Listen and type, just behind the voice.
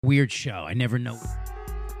Weird show. I never know.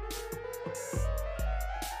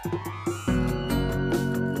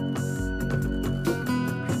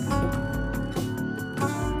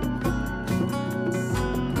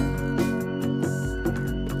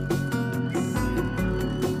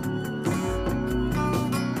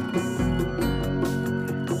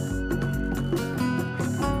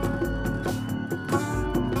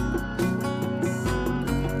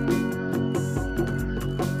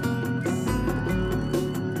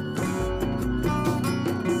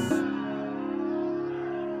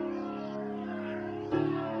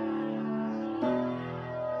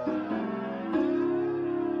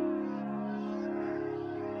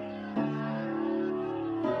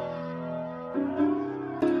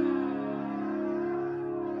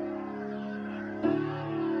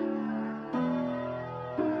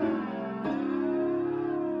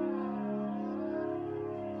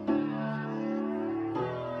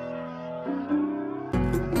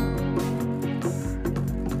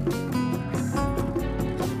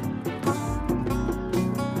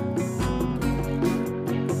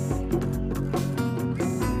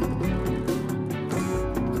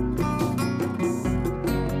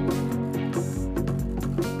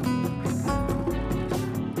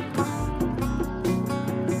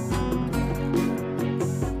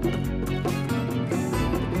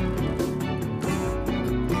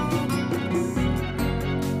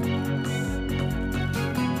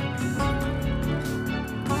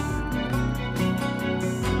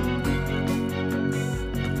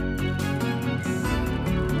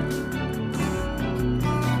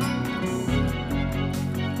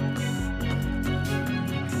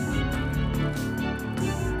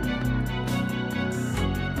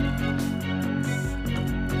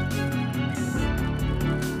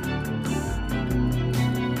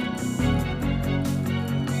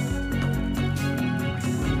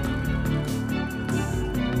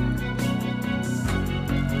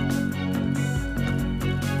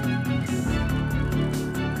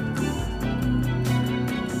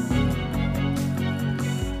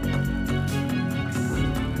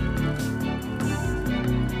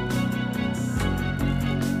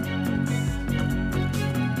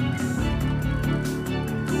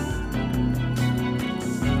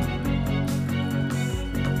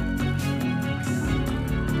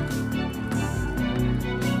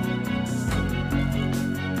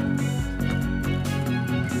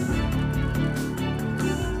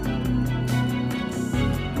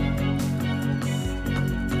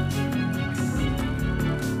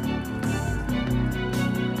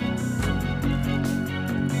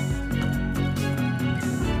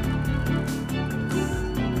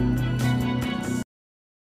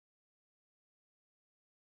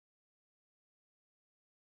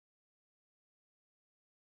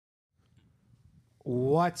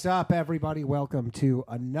 What's up, everybody? Welcome to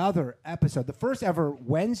another episode, the first ever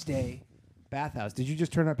Wednesday Bathhouse. Did you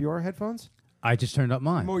just turn up your headphones? I just turned up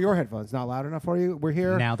mine. Well, your headphones not loud enough for you. We're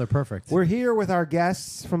here. Now they're perfect. We're here with our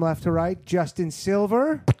guests from left to right: Justin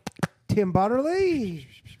Silver, Tim Butterly,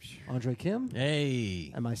 Andre Kim,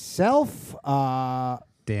 Hey. and myself.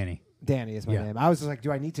 Danny. Danny is my name. I was just like,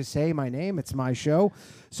 do I need to say my name? It's my show.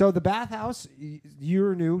 So the Bathhouse,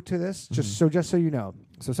 you're new to this, just so you know.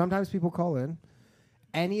 So sometimes people call in.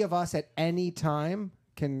 Any of us at any time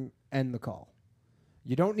can end the call.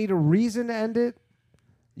 You don't need a reason to end it.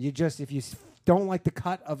 You just, if you don't like the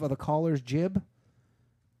cut of the caller's jib,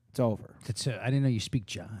 it's over. That's I didn't know you speak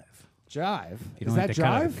jive. Jive? You Is don't that like the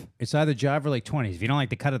cut jive? of- it's either jive or like 20s. If you don't like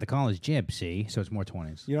the cut of the call, it's jib, see? So it's more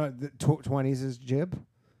 20s. You know, the 20s is jib?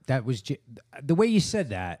 That was the way you said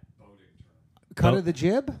that. Cut of the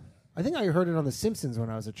jib? I think I heard it on The Simpsons when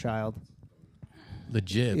I was a child. The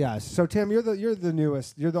jib. Yeah. So Tim, you're the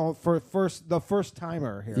newest. You're the first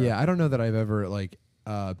timer here. Yeah, I don't know that I've ever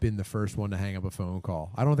been the first one to hang up a phone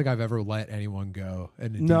call. I don't think I've ever let anyone go. In a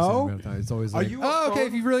decent amount of time. It's always Are like, you a okay, phone-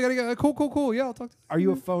 if you really gotta go, cool. Yeah, I'll talk to Are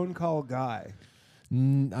you a phone call guy?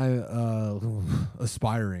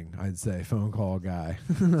 aspiring, I'd say, phone call guy.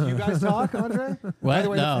 Do you guys talk, Andre? What? By the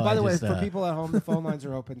way, No, by I the way, just, for people at home, the phone lines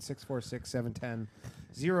are open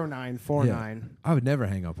 646-710-0949. I would never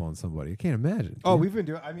hang up on somebody. I can't imagine. Oh, dude. we've been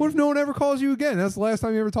doing. I mean, What if no one ever calls you again? That's the last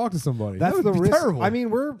time you ever talked to somebody. that's that the would be risk. terrible. I mean,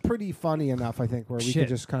 we're pretty funny enough, I think, where we Shit. could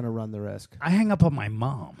just kind of run the risk. I hang up on my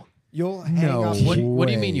mom. You'll hang No. up. What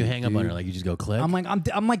do you mean you way, hang up on her? dude. Like you just go click?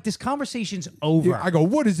 I'm like, this conversation's over. I go,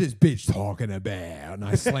 what is this bitch talking about? And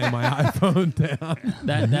I slam my iPhone down.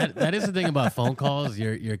 that is the thing about phone calls.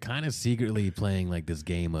 You're kind of secretly playing like this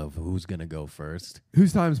game of who's gonna go first.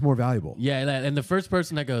 Whose time's more valuable? Yeah, and the first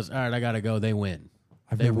person that goes, all right, I gotta go, they win.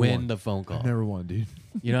 They never win won. the phone call. Never won, dude.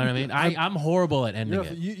 You know what I mean? I'm horrible at ending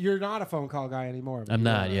it. You're not a phone call guy anymore. I'm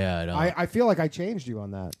not. Yeah, I don't. I feel like I changed you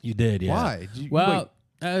on that. You did, yeah. Why? Well,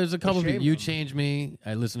 there's a couple of shame people. You on them. changed me.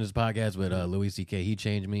 I listened to this podcast with Louis C.K. He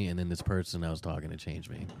changed me, and then this person I was talking to changed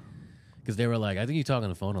me. Because they were like, I think you talk on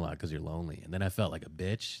the phone a lot because you're lonely. And then I felt like a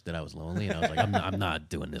bitch that I was lonely, and I was like, I'm not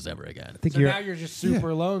doing this ever again. So now you're just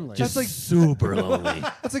super lonely. Just like- super lonely.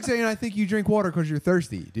 That's like saying I think you drink water because you're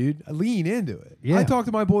thirsty, dude. Lean into it. Yeah. I talk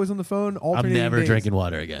to my boys on the phone. I'm alternating never days. drinking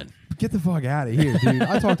water again. Get the fuck out of here, dude.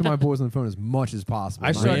 I talk to my boys on the phone as much as possible. I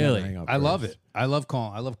I'm not gonna Really? hang up I love first. it. I love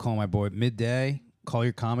calling my boy midday. Call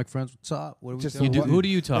your comic friends. What's up? What are we Just doing? You do, who do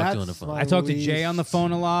you talk to on the That's phone? my- I talk to Jay on the least-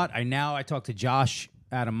 phone a lot. I talk to Josh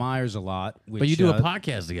Adam Myers a lot. Which, But you do a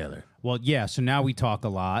podcast together. Well, yeah. So now we talk a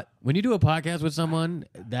lot. When you do a podcast with someone,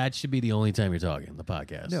 that should be the only time you're talking. The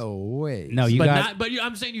podcast. No way. No, you but got. not. But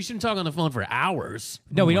I'm saying you shouldn't talk on the phone for hours.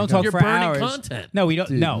 No, we don't talk You're for burning hours. content. No, we don't.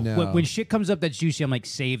 Dude, no. no. When shit comes up that's juicy, I'm like,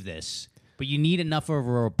 save this. But you need enough of a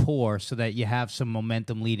rapport so that you have some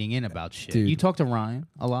momentum leading in about shit. Dude. You talk to Ryan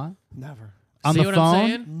a lot Never. on See the what phone. I'm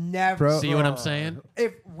saying? Never. Bro. See what I'm saying?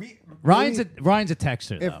 If we Ryan's maybe- a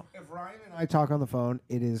texter if though. Ryan and I talk on the phone,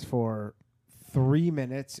 it is for 3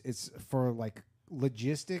 minutes. It's for like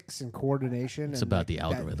logistics and coordination. It's and about like the that-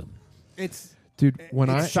 algorithm. It's Dude, when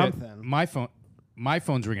it's I something. My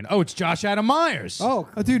phone's ringing. Oh, it's Josh Adam Myers. Oh,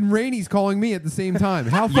 dude, Rainey's calling me at the same time.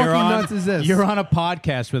 How fucking you're on, nuts is this? You're on a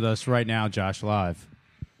podcast with us right now, Josh, live.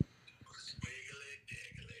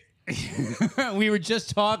 We were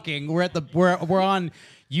just talking. We're on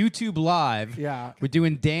YouTube Live. Yeah. We're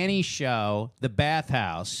doing Danny's show, The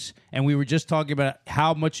Bathhouse, and we were just talking about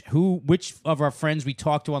which of our friends we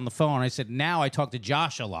talked to on the phone. I said, now I talk to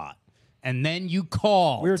Josh a lot. And then you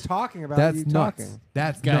called. we were talking about That's you nuts. talking.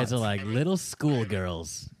 That's Guys nuts. are like little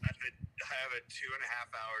schoolgirls. I have a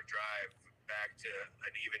 2.5-hour drive back to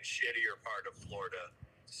an even shittier part of Florida.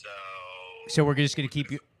 So we're just gonna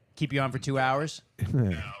keep you on for 2 hours. I'm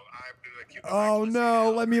gonna keep Oh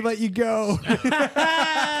no, let me let you go.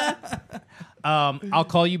 I'll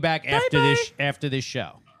call you back after this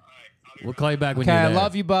show. We'll call you back when Okay, you're I there.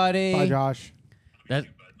 love you, buddy. Bye, Josh. That's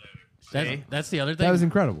the other thing. That was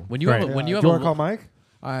incredible. When you Great. have a, when you Do have you a want to call Mike?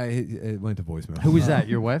 It went to voicemail. Who was that?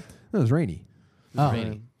 Your wife? That was Rainey.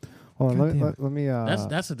 rainy. Hold on. damn Let me.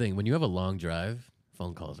 That's the thing. When you have a long drive,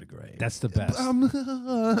 phone calls are great. That's the best.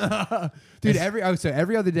 Dude, every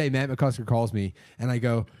other day, Matt McCusker calls me, and I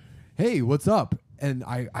go, "Hey, what's up?" And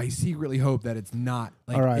I secretly hope that it's not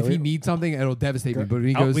like All right, if he needs something, it'll devastate me. But when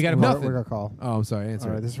he goes, we got a We're nothing. gonna call. Oh, I'm sorry. Answer.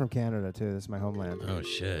 All right, it. this is from Canada too. This is my homeland. Oh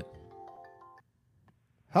shit.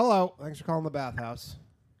 Hello. Thanks for calling the bathhouse.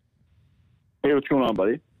 Hey, what's going on,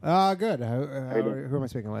 buddy? Good. you doing? Who am I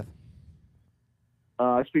speaking with?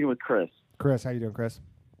 I'm speaking with Chris. Chris. How you doing, Chris?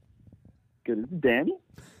 Good. Is this Danny?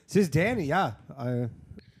 This is Danny. Yeah.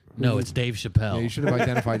 No, it's Dave Chappelle. Yeah, you should have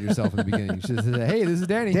identified yourself in the beginning. You should have said, "Hey, this is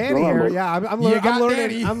Danny." Danny Go on, here. bud. Yeah, I'm You learning. got I'm learning.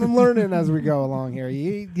 Danny. I'm learning as we go along here.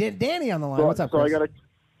 You get Danny on the line. So, What's up, so Chris?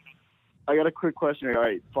 I got a quick question here. All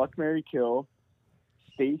right, fuck, marry, kill.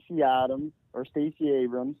 Stacey Adams or Stacey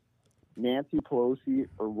Abrams, Nancy Pelosi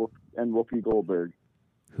or Whoopi Goldberg.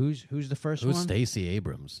 Who's the first Who's one? Stacey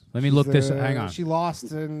Abrams? Let me look this. Hang on. She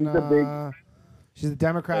lost in. She's the She's the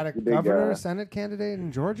Democratic That's the big, governor, Senate candidate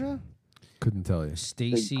in Georgia. Couldn't tell you. Big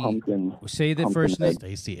Stacy. pumpkin. Say the pumpkin first name. head.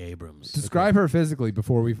 Stacey Abrams. Describe her physically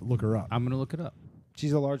before we look her up. I'm gonna look it up.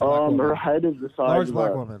 She's a large black Her woman. head is the size Large of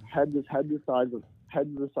black a woman. head the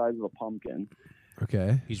size of a pumpkin.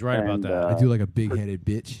 Okay. He's right about And, that. I do like a big-headed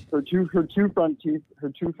bitch. Her two front teeth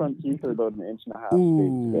are about an inch and a half.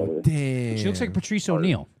 Ooh, together. damn. She looks like Patrice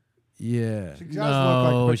O'Neill. Yeah. She does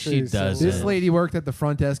No, look like she Patrice, doesn't. This lady worked at the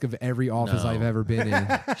front desk of every office No. I've ever been in,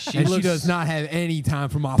 She and she looks- does not have any time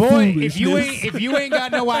for my Boy, foolishness. if you ain't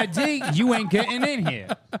got no ID, you ain't getting in here.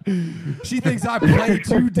 She thinks I play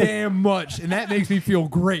too damn much, and that makes me feel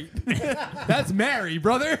great. That's Mary,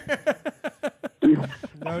 brother.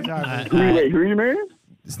 No time. For Wait, who are you marrying?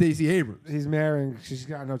 Stacey Abrams. He's marrying. She's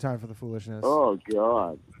got no time for the foolishness. Oh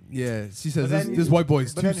God. Yeah, she says But then this white boy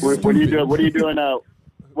is but too then- stupid. What are you doing? What are you doing now?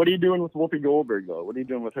 What are you doing with Whoopi Goldberg though? What are you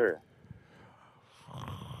doing with her?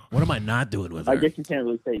 What am I not doing with her? I guess you can't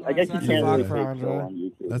really say. I guess you That's can't a really fuck for say Andre. so on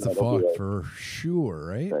YouTube. That's a That'll be fuck for sure,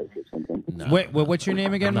 right? right or something. No, Wait, what's your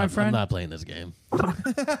name again, I'm my not, friend? I'm not playing this game.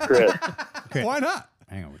 Chris. Why not?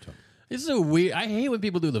 Hang on, we're talking. This is so weird. I hate when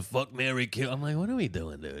people do the fuck, marry, kill. I'm like, what are we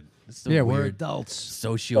doing, dude? It's so Yeah, weird. we're adults.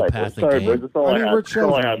 Sociopathic Sorry, game. boys. That's all I I, mean, had. we're That's all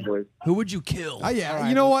I children. had, boys. Who would you kill? Yeah,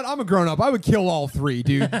 you know what? I'm a grown up. I would kill all three,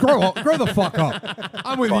 dude. Grow the fuck up.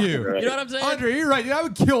 I'm with you. right. You know what I'm saying? Andre, you're right, dude. I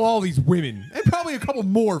would kill all these women, and probably a couple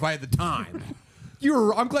more if I had the time.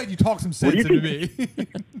 I'm glad you talked some What do sense you into me.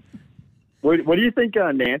 What do you think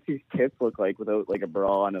Nancy's tits look like without like a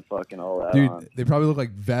bra and a fucking all that Dude, on? they probably look like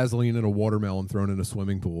Vaseline in a watermelon thrown in a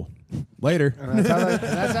swimming pool. Later. That's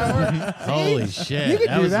how it works. Holy shit! You could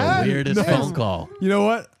That do was that. the weirdest No. phone call. You know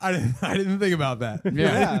what? I didn't think about that.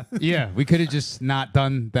 Yeah. Yeah. We could have just not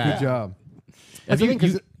done that. Good job. That's the thing,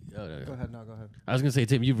 'cause Oh, no, no. Go ahead. No, go ahead. I was gonna say,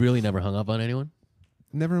 Tim, you've really never hung up on anyone.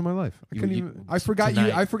 Never in my life. I couldn't you- even. I forgot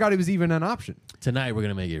tonight- I forgot it was even an option. Tonight we're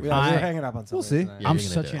gonna make it. Yeah, I- we're hanging up on something. We'll see. tonight. Yeah, I'm you're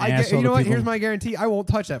gonna such do an it. asshole. You know to what? people. Here's my guarantee. I won't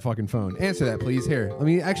touch that fucking phone. Answer that, please. Here. Let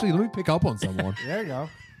me pick up on someone. There you go.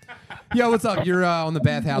 Yo, what's up? You're on the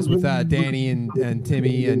bathhouse with Danny and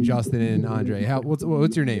Timmy and Justin and Andre.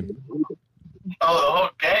 What's your name? Oh, the whole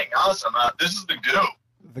gang. Awesome. This is the Goo.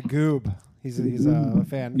 The Goob. He's a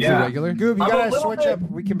fan. Is it Yeah. regular? Goob, you I'm a gotta little switch bit- up.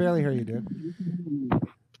 We can barely hear you, dude.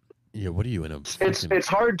 Yeah, what are you in a? It's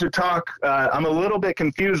hard to talk. I'm a little bit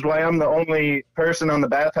confused why I'm the only person on the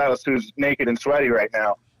bathhouse who's naked and sweaty right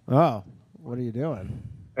now. Oh, what are you doing?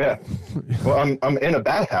 Yeah. Well, I'm in a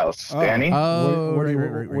bathhouse, Oh. Danny. Oh, What do you-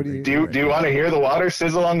 right. what do you- do you want to hear the water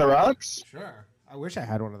sizzle on the rocks? Sure. I wish I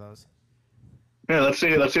had one of those. Yeah, let's see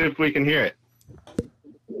if we can hear it.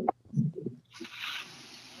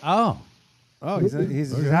 Oh. Oh, he's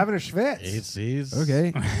having a schwitz. He's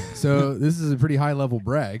Okay. So this is a pretty high level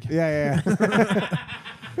brag. Yeah.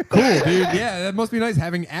 Cool, dude. Yeah, that must be nice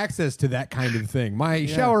having access to that kind of thing. My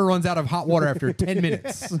shower runs out of hot water after 10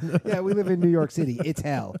 minutes. Yeah, we live in New York City. It's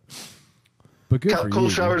hell. But good for Cool you.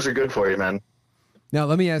 showers are good for you, man. Now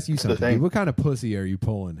let me ask you something. thing. Dude. What kind of pussy are you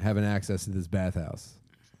pulling having access to this bathhouse?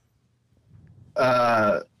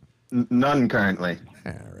 None currently.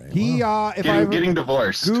 All right. He, if I Getting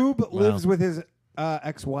divorced. Goob lives with his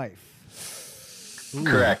ex-wife.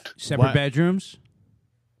 Correct. Separate Why- bedrooms?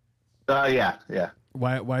 Yeah.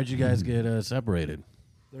 Why'd you guys get separated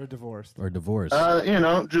They're divorced. or divorced?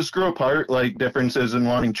 Just grew apart, like differences in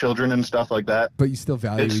wanting children and stuff like that. But you still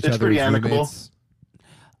value It's- each it's other pretty as amicable.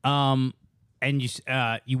 roommates.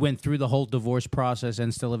 And you went through the whole divorce process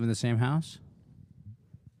and still live in the same house?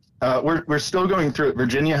 We're still going through it.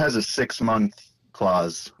 Virginia has a 6-month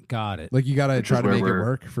clause. Got it. Like you got to Which try is to where make it we're-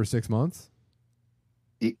 work for 6 months.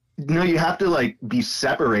 No, you have to like be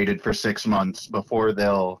separated for 6 months before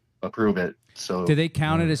they'll approve it. So Do they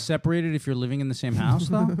count it as separated if you're living in the same house,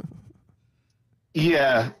 though?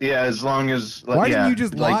 yeah, as long as Why yeah, didn't you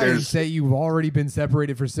just like lie and there's- say you've already been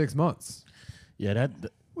separated for 6 months? yeah,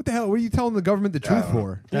 What the hell? What are you telling the government the truth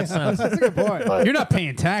for? that's not. That's a good point. You're not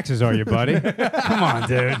paying taxes, are you, buddy? Come on,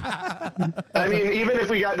 dude. I mean, even if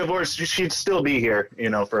we got divorced, she'd still be here,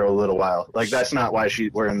 for a little while. Like that's not why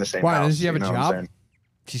we're in the same Why, house. does she have a you know what I'm job? saying?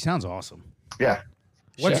 She sounds awesome. Yeah.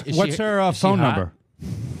 What's her is she phone hot? number?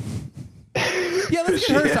 Yeah, let's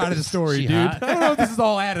get her side of the story, She dude. hot? I don't know if this is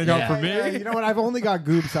all adding up for me. Yeah, you know what? I've only got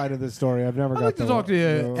Goob side of this story. I've never I'd got like to the talk to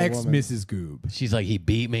the ex woman. Mrs. Goob. She's like, he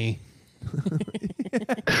beat me.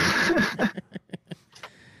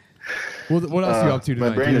 What else are you up to my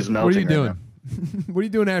tonight? brain dude? is What are you melting doing? right What are you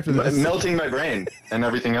doing after this? Melting my brain and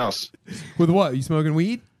everything else. With what? You smoking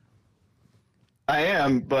weed? I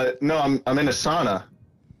am, but no, I'm in a sauna.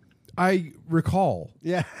 I recall.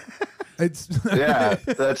 Yeah. It's Yeah,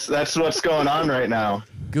 that's what's going on right now.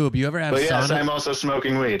 Goob, you ever have But yes, sauna? I'm also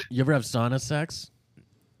smoking weed. You ever have sauna sex?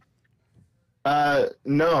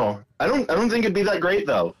 No, I don't think it'd be that great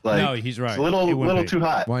though. Like, No, he's right. It's a It little wouldn't be. too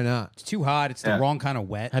hot. why not, It's too hot. It's the Yeah. wrong kind of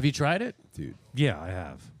wet. Have you tried it? dude? Yeah, I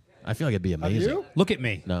have. I feel like it'd be amazing. you? Look at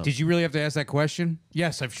me. No. Did you really have to ask that question?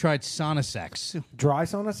 Yes, I've tried sauna sex. Dry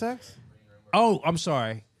sauna sex? Oh, I'm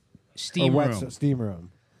sorry. Steam or wet room. steam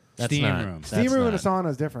room. That's Steam not- room. that's Steam room and a not- sauna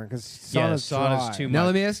is different because Yeah, sauna's sauna's dry. too much. Now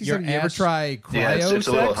let me ask you Your something. You ever ass- try cryo Yeah, it's a sex?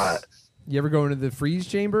 little hot. You ever go into the freeze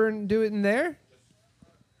chamber and do it in there?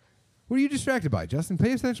 What are you distracted by, Justin?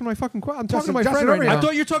 Pay attention to my fucking question. I'm talking to my Justin, friend right over now. here. I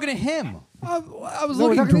thought you were talking to him. I was No, we're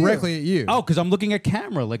looking talking to you. directly at you. Oh, because I'm looking at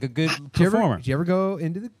camera like a good Did you ever, performer. did you ever go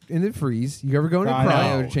into the freeze? You ever go into a No.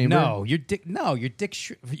 cryo chamber? No, your dick. No, your dick.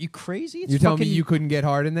 Are you crazy? It's You're telling me fucking- you couldn't get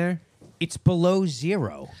hard in there? It's below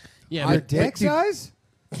zero. Yeah, Your but- dick size?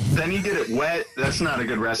 Then you get it wet. That's not a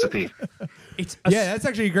good recipe. It's Yeah, that's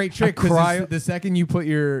actually a great trick because cryo- the second you put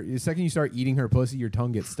the second you start eating her pussy, your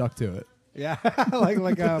tongue gets stuck to it. Yeah. like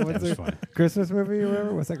what's the funny. Christmas movie you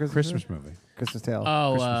remember? What's that Christmas movie. Christmas Tale.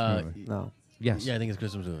 Oh, No. Yes. yeah, I think it's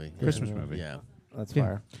Christmas movie. Christmas movie. Yeah. That's Yeah.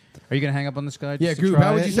 fire. Are you gonna hang up on this guy? Yeah, just to Goob, try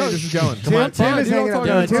how would it? you say this is going? Come on, Tim Tim. is You don't hanging up. talk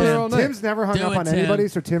about Tim Tim, all night. Tim's never hung Do up it, on Tim. anybody,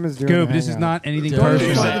 so Tim is doing Goob, the this is hangout. not anything Do it.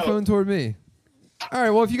 personal. Slide the So- phone toward me. All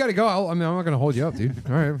right, well, if you got to go, I'm not going to hold you up, dude.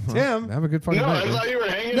 All right. well, Tim. have a good fucking No, night. I man. thought you were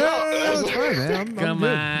hanging No, out. it's fine, man. I'm Come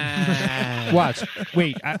good. on. Watch.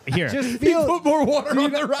 Wait. Here. Just He feel put more water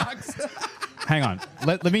on the rocks. hang on.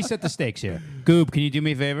 Let me set the stakes here. Goob, can you do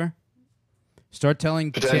me a favor? Start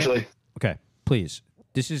telling Potentially. Okay, please.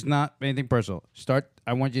 This is not anything personal.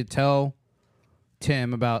 I want you to tell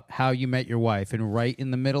Tim about how you met your wife, and right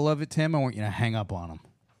in the middle of it, Tim, I want you to hang up on him.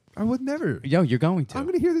 I would never. Yo, you're going to. I'm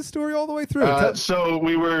going to hear this story all the way through. So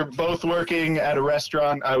we were both working at a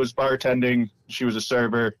restaurant. I was bartending. She was a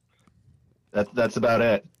server. That's about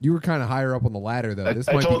it. You were kind of higher up on the ladder, though. This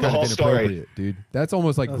I might be told the kind whole of story. inappropriate, dude. That's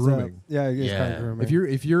almost like grooming. Yeah, it is kind of grooming.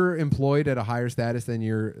 If you're employed at a higher status than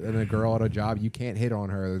a girl at a job, you can't hit on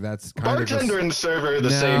her. That's kind Bartender of and server are the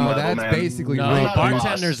No, same level, that's man. basically No, rape. I'm not a boss.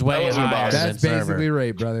 bartender's I way wasn't a higher boss. than That's server. basically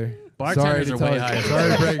rape, brother. Bartenders Sorry to are tell way you. higher.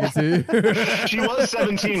 Sorry to break it to you. She was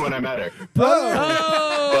 17 when I met her,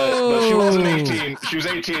 Oh! but she wasn't 18. She was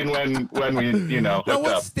 18 when we, Now, hooked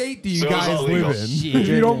what up. state do you So it was guys all live legal. in? Shit. If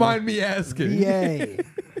you don't mind me asking. Yay.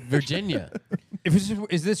 Virginia.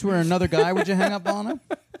 Is this where another guy would you hang up on him?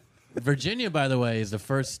 Virginia, by the way, is the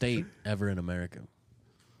first state ever in America.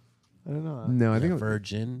 I don't know. No, I think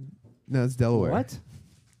Virgin. no, it's Delaware. What?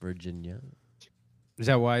 Virginia. Is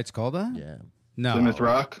that why it's called that? Yeah. No. Plymouth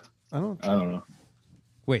Rock? I don't. I don't know.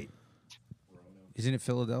 Wait. Isn't it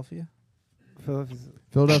Philadelphia? Philadelphia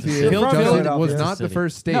Philadelphia. was Philadelphia. not the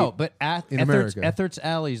first state. No, but in Ethert's, America. Ethert's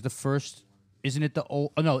Alley is the first. Isn't it the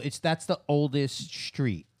old? Oh, no, that's the oldest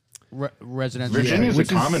street. Residential. Virginia's a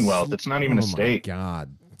which is- Commonwealth. It's not even a Oh my state.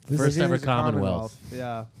 God. First Virginia ever is a Commonwealth.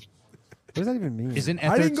 Yeah. What does that even mean? Isn't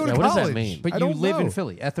I didn't go Ethert's? to Now, what does that college. mean? But I you don't live in know.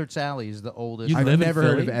 Philly. Ethert's Alley is the oldest. You I've live in never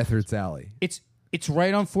heard of Philly? Ethert's Alley. It's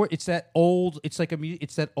right on Fort. It's that old. It's like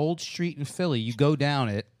it's that old street in Philly. You go down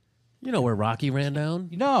it. You know where Rocky ran down?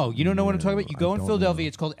 No, you don't know what I'm talking about. You I go in don't Philadelphia. know.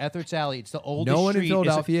 It's called Ethert's Alley. It's the oldest. No one in street. It's a-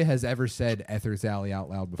 Philadelphia has ever said Ether's Alley out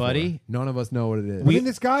loud before. Buddy. None of us know what it is. I mean,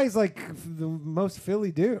 this guy is like the most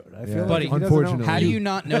Philly dude. I feel Yeah. like Buddy, if he doesn't unfortunately. know- How do you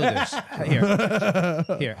not know this?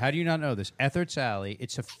 Here, how do you not know this? Ethert's Alley.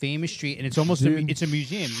 It's a famous street, and it's almost it's a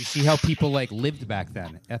museum. You see how people like lived back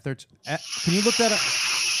then. Ethert's. Can you look that up?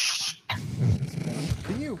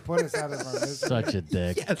 Can you put us out of our misery? Such a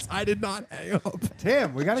dick. Yes, I did not hang up.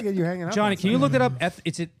 Tim, we got to get you hanging out. Johnny, on can you look that up?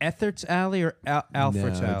 It's at Ethert's Alley or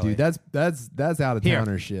Alfred's No, Alley? dude, that's out of Here.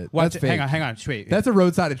 towner shit. Watch That's it. fake. Hang on. Wait. That's a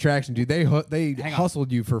roadside attraction, dude. They Hang on.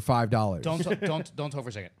 hustled you for $5. don't talk for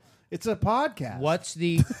a second. It's a podcast. What's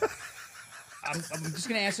the? I'm just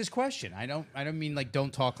gonna ask this question. I don't mean like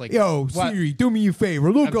don't talk like. Yo, What? Siri, do me a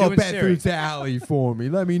favor. Look I'm up doing Siri. Ether's Alley for me.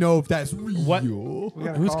 Let me know if that's real. What? We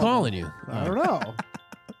gotta Who's call calling him. you? I don't know.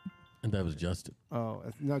 And that was Justin. Oh,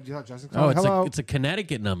 no, Justin. Oh, Hello. it's a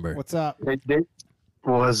Connecticut number. What's up?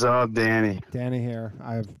 What's up, Danny? Danny here.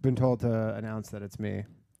 I've been told to announce that it's me.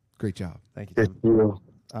 Great job. Thank you, It's Tim. you.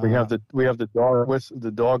 We have the dog with the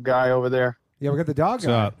dog guy over there. Yeah, we got the dog What's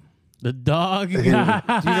guy. up? The dog guy. Do you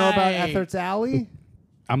know about Ethert's Alley?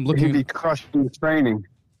 I'm He'd be looking. crushing the training.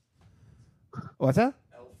 What's that?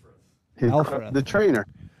 Alfred. The trainer.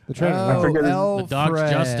 The trainer. I forget his- The dog's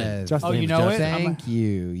Alfred. Justin. Justin. Oh, you know it? Thank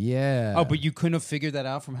you. Yeah. Oh, but you couldn't have figured that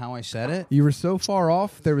out from how I said it. you were so far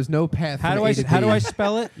off. There was no path. How from do A I to how do D. I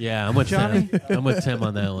spell it? Yeah, I'm with Johnny? Tim. I'm with Tim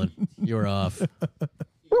on that one. You're off.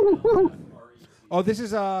 Oh, this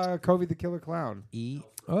is Kobe the Killer Clown.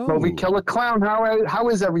 Oh. Well, we kill a clown. How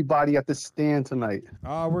is everybody at the stand tonight?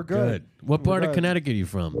 We're good. What We're part of good. Connecticut are you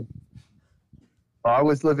from? I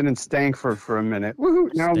was living in Stankford for a minute.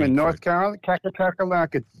 Woohoo! Now I'm in North Carolina.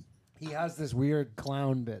 Kakalaka. He has this weird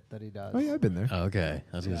clown bit that he does. Oh yeah, I've been there. Oh, okay.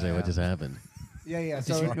 I was going to say, what just happened? Yeah. Did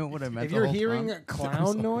So you know what I meant if the you're whole hearing time? a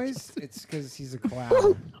clown noise, it's because he's a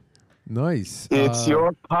clown. Nice. It's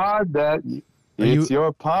your pod that. It's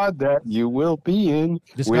your pod that you will be in.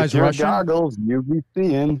 This with guy's your Russian? goggles you'll be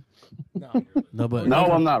seeing. No, but No,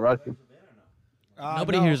 I'm not Russian.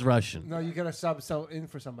 nobody no. here's Russian. No, you gotta sub in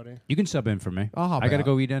for somebody. You can sub in for me. I'll hop I gotta out.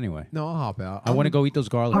 go eat anyway. No, I'll hop out. I want to go eat those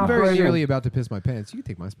garlic. I'm very right in. nearly about to piss my pants. You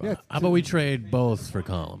can take my spot. How about we trade both for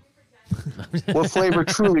Colin? What flavor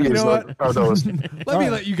truly is are those? Let me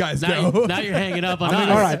let you guys Now, go. now you're hanging up on us.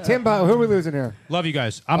 All right, Tim. Who are we losing here? Love you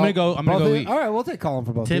guys. I'm gonna go. I'm gonna Both go of you? eat. All right, we'll take Colin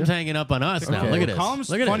for both. Tim's of you. hanging up on us now. Okay. Look at this. Colin's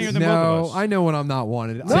Look at funnier this. than both of No, us. I know when I'm not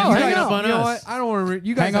wanted. Tim's hanging up on You know us. what? I don't want to.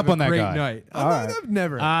 You guys Hang have up on a that great guy. night. All right. I've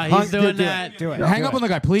never. He's doing do that. Do it. Hang do up it. on the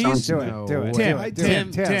guy, please. Do it. No Do it. way. Do it. Do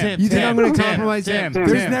it. Tim. You think I'm going to Tim. compromise? Tim.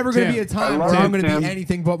 There's Tim. never going to be a Tim. time I where love I'm going to Tim. be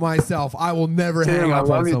anything but myself. I will never Tim, hang I up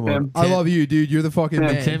love on you, someone. Tim. I love you, dude. You're the fucking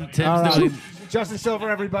man. Tim's doing. Justin Silver,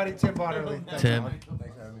 everybody. Tim Potterly. Tim.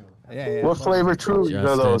 Yeah. What flavor truly are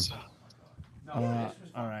Justin. those? All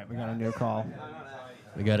right, we got a new call.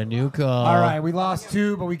 We got a new call. All right, we lost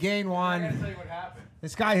 2, but we gained 1.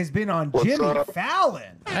 This guy has been on Jimmy up?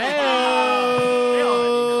 Fallon. Hey.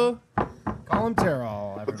 Call him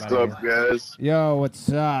Terrell, everybody. out of up, here. guys? Yo,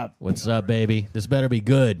 what's up? What's up, baby? This better be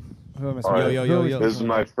good. Who am I All right. speaking- who are we This is speaking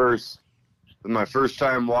my with? my first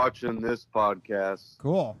time watching this podcast,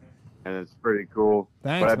 Cool. and it's pretty cool.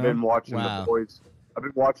 Thanks, but I've man. been watching Wow. the boys. I've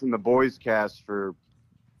been watching the boys cast for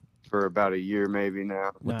about a year maybe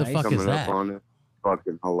now. What the Nice. fuck Coming is up that? on it.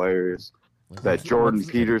 Fucking hilarious. What's That Jordan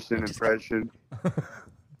Peterson impression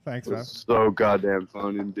Thanks, man. was so goddamn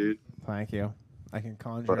funny, dude. Thank you. I can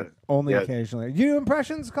conjure But, it only yeah. occasionally. You do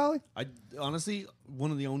impressions, Collie? I honestly,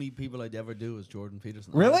 one of the only people I'd ever do is Jordan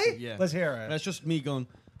Peterson. Really? Honestly, yeah. Let's hear it. That's just me going.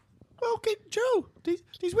 Okay, Joe. These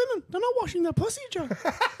women, they're not washing their pussy, Joe.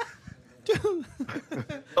 Joe.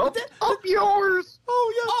 Up yours.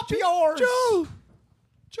 Oh yeah, yours. Joe.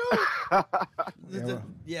 Joe. well.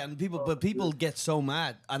 Yeah, and people get so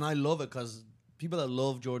mad, and I love it because people that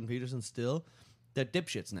love Jordan Peterson still, they're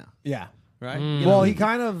dipshits now, Yeah. right? Mm. You Well, know, he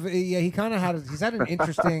kind of he's had an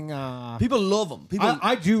interesting. people love him. People,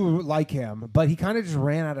 I do like him, but he kind of just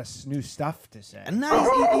ran out of new stuff to say. and now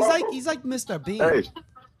he's like Mr. Bean. Hey,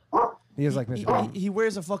 He is like Mr. Bean. He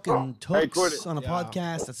wears a fucking quit tux it. on a Yeah.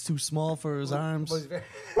 podcast that's too small for his arms. Was, very-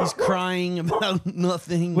 He's crying about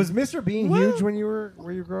nothing. was Mr. Bean huge when you were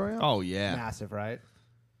growing up? Oh yeah, Massive, right?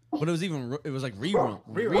 but it was like reruns,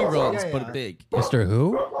 Yeah, but yeah. big. Mr.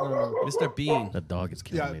 Who? Mr. Bean. That dog is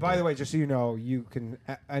killing Yeah. me. By the dude. way, just so you know, you can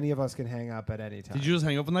any of us can hang up at any time. Did you just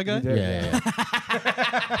hang up on that guy? You did. Yeah.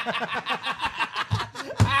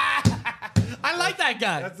 I like that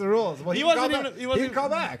guy. That's the rules. Well, He can wasn't call even- back. he wasn't didn't call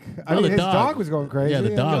back. I No, mean, the his dog. dog was going crazy. Yeah,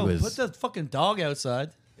 the dog Yo, was. put the fucking dog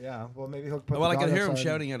outside. Yeah. Well, maybe he'll put. Well, the I could dog hear him outside.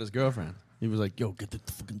 shouting at his girlfriend. He was like, "Yo, get the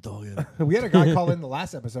fucking dog out." We had a guy call in the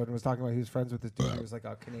last episode and was talking about he was friends with this dude who was like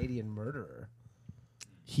a Canadian murderer.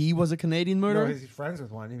 He was a Canadian No, murderer. he's friends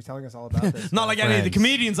with one. He was telling us all about this. Not like any of the Friends.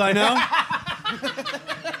 comedians I know.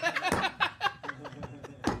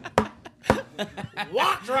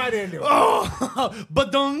 walked right into it. Oh,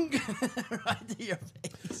 badung right to your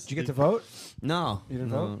face. Did you get to vote? No, You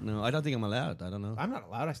didn't no, vote? no. I don't think I'm allowed. I don't know. I'm not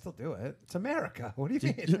allowed. I still do it. It's America. What do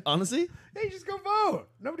you mean? Honestly, Hey, just go vote.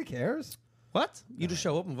 Nobody cares. what? You just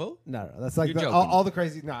show up and vote? No, that's like You're the, joking. all the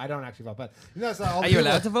crazy. No, I don't actually vote, but that's all. Are the you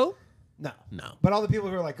people- allowed to vote? No, No. But all the people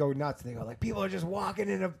who are like go nuts, they go like people are just walking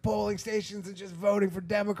into polling stations and just voting for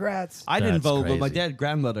Democrats. I didn't That's vote, but my crazy. dead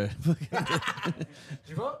grandmother. Did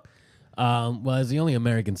you vote? Well, as the only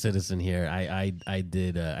American citizen here, I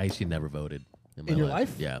did. I actually never voted my In your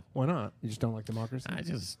life? Yeah. Why not? You just don't like democracy.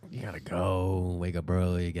 You gotta go, wake up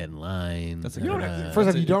early, get in line. That's a You don't good- have to, da-da-da. first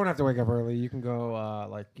off, you don't have to wake up early. You can go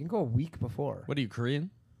you can go a week before. What are you,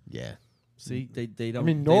 Korean? Yeah. See, they don't. I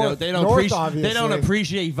mean, they don't- North- they don't, North, appreciate. They don't obviously.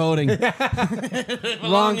 appreciate voting.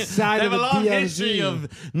 Wrong side They of have the a long DMZ. history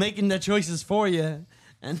of making their choices for you,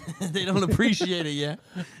 and they don't appreciate it yet.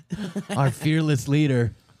 Our fearless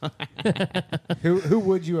leader. Who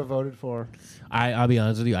would you have voted for? I'll be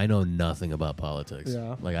honest with you. I know nothing about politics.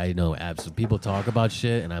 Yeah. Like I know absolutely. People talk about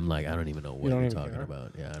shit, and I'm like, I don't even know what don't you're even talking care.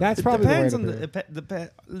 about. Yeah. I don't That's know. probably Depends the on way to be.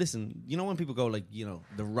 the listen. You know when people go like, you know,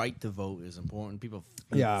 the right to vote is important. People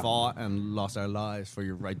Yeah. fought and lost their lives for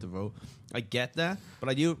your right to vote. I get that, but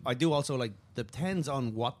I do also like depends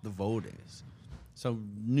on what the vote is. So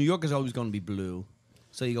New York is always going to be blue.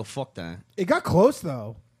 So you go fuck that. It got close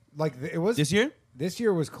though. Like it was This year? This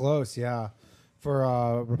year was close, yeah,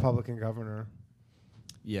 for Republican governor.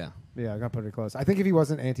 Yeah. Yeah, it got pretty close. I think if he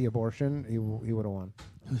wasn't anti-abortion, he would have won.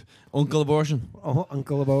 Uncle abortion. Oh,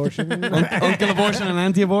 Uncle Abortion. Uncle abortion and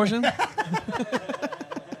anti-abortion.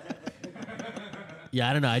 Yeah,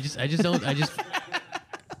 I don't know. I just don't. I just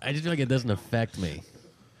feel like it doesn't affect me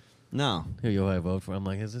No. who I vote for. I'm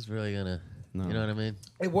like, is this really gonna? No. You know what I mean?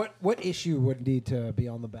 Hey, what issue would need to be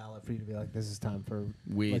on the ballot for you to be like, this is time for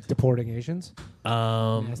Weed. like deporting Asians?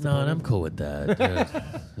 No, Yes, and I'm cool with that.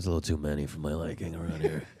 There's a little too many for my liking around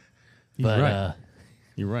here. But right.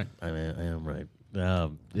 You're right. I mean, I am right.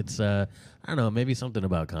 It's I don't know, maybe something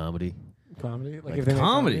about comedy. Comedy, Like if they make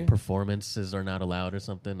comedy? Performances are not allowed or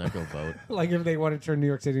something. I'd go vote. like if they want to turn New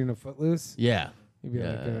York City into Footloose, Yeah. you'd be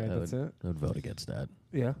like, all right, I that's would, it. I would vote against that.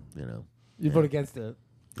 Yeah, You know, you would vote against it,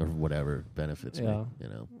 or whatever benefits Yeah. me. You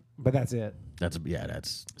know, but that's it.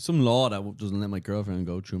 that's Some law that doesn't let my girlfriend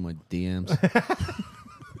go through my DMs.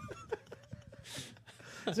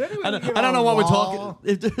 Is there any way I we don't, can I don't know what we're law- talking.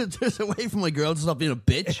 If there's a way for my girl to stop being a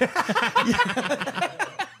bitch.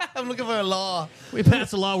 I'm looking for a law. we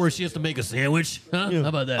passed a law where she has to make a sandwich. Huh? How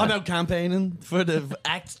about that? I'm out campaigning for the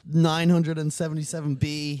Act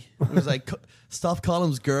 977B. It was like, stop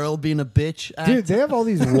Column's girl being a bitch. Act. Dude, they have all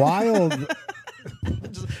these wild.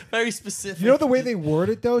 Just very specific. You know the way they word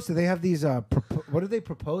it though. So they have these. What are they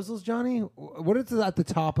proposals, Johnny? What is at the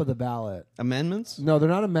top of the ballot? Amendments? No, they're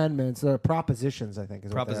not amendments. They're propositions. I think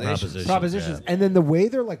is what they are. Propositions. Propositions. Yeah. And then the way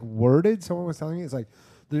they're like worded, someone was telling me, it's like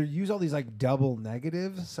they use all these like double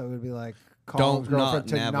negatives. So it'd be like. Colin's Don't,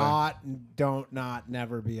 girlfriend not, to never. don't not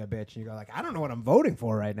never be a bitch, and you go like, I don't know what I'm voting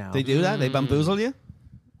for right now. They do that? They bamboozle you?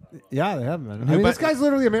 Yeah, they have been. I mean, this guy's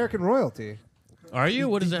literally American royalty. Are you?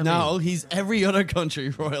 What does that No, mean? he's every other country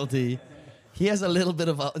royalty. He has a little bit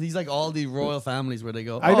of. He's like all the royal families where they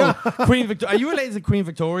go. I know. Queen Victoria. Are you related to Queen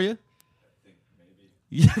Victoria?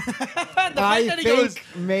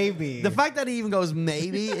 Maybe. The fact that he even goes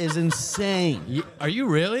maybe is insane. Are you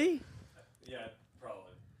really?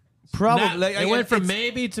 Probably. Nah, like, it went from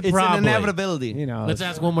maybe to probably. It's an inevitability. You know. Let's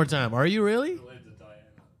ask one more time. Are you really?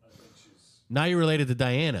 Now you're related to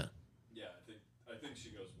Diana. Yeah, I think she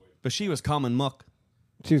goes way. But she was common muck.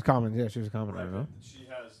 She was common. Yeah, she was common. I don't know.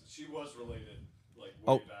 She was related like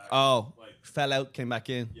way back. Like, fell out, came back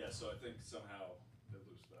in. Yeah, so I think somehow they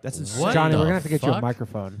lose that. That's insane. What Johnny, the we're gonna have to get you a fuck?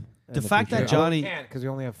 microphone. The fact that Johnny, because we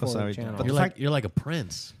only have 4 sorry. channels. But You're the like fact- you're like a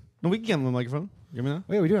prince. no, we can give him a microphone. Give me that.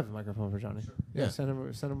 Wait, we do have a microphone for Johnny. Yeah. Send him.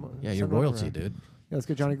 Yeah, send you're him royalty, over. dude. Yeah, let's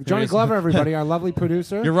get Johnny. Johnny Glover, everybody, our lovely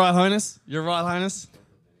producer. Your Royal Highness. Your Royal Highness.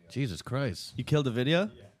 Jesus Christ. You killed the video.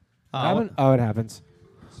 Haven't? Oh, it happens.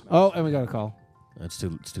 Oh, and we got a call. It's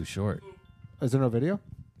too short. Is there no video?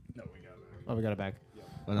 No, we got it. Oh, we got it back.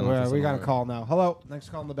 I don't know if it's We on got a the- call now. Hello, next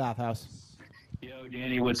call in the bathhouse. Yo,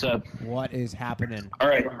 Danny, what's up? What is happening? All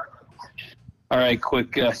right.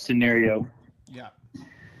 Quick scenario. Yeah.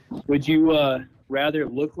 Would you rather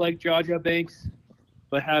look like Jar Jar Banks,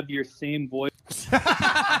 but have your same voice?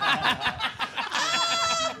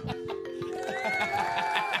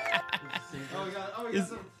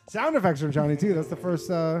 Sound effects from Johnny too. That's the first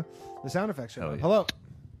the sound effects show. Hello.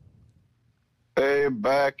 Hey, I'm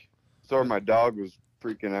back. Sorry, my dog was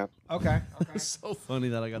freaking out. Okay. It's so funny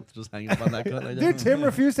that I got to just hang up on that cut. Like Dude, that. Tim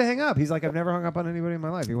refused to hang up. He's like, I've never hung up on anybody in my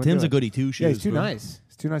life. He wouldn't Tim's do a it. goody two shoes. Yeah, he's too bro. nice.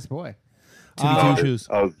 He's too nice boy. Goody two shoes.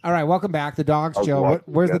 I was, All right, welcome back. The dog's I was Joe.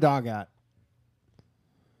 walking Where's the together. dog at?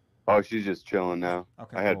 oh, she's just chilling now.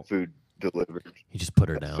 Okay, I had cool. food delivered, He just put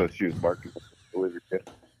her so down. she was barking. Delivered it.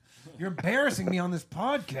 You're embarrassing me on this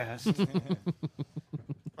podcast.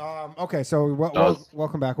 Okay, so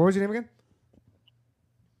welcome back. What was your name again?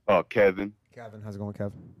 Oh, Kevin. Kevin. How's it going,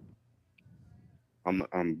 Kev?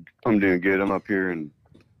 I'm doing good. I'm up here in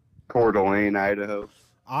Coeur d'Alene, Idaho.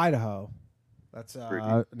 Idaho. That's Pretty.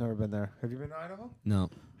 never been there. Have you been to Idaho? No.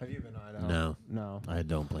 Have you been to Idaho? No. No. I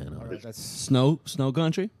don't plan on All it. right, that's Snow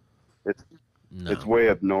country. No. It's way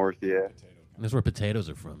up north, yeah. That's where potatoes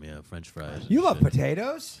are from, yeah. French fries. and You love shit.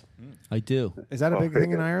 potatoes? I do. Is that a big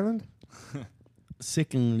thing in Ireland?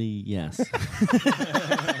 Sickeningly, yes.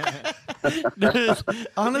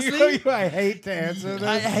 Honestly, I hate to answer this.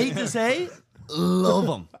 I hate to say, love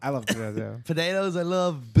them. I love potatoes. Yeah. Potatoes, I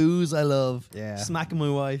love. Booze, I love. Yeah. Smacking my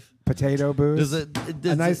wife. Potato booze. Does it?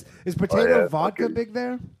 A nice. Is potato yeah, vodka fucking- big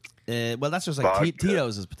there? Well, that's just like Vodka.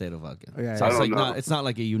 Tito's is potato vodka. Yeah, So yeah. it's I like don't know. not. It's not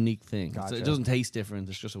like a unique thing. Gotcha. It doesn't taste different.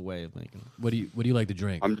 It's just a way of making it. What do you like to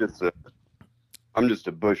drink? I'm just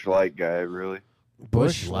a Bush Light guy, really.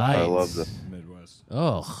 Bush Light. I love the. Midwest.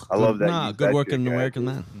 Oh. I love that. Nah, good that working shit, guy. American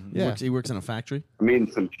man. Yeah. He works in a factory. I'm eating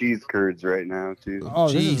some cheese curds right now too. Oh,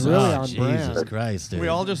 this is Jesus. really Oh, on Jesus brand. Christ, dude. We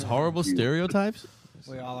all just horrible stereotypes.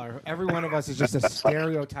 We all are. Every one of us is just a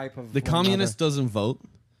stereotype of The one communist doesn't vote.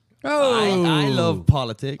 Oh. I love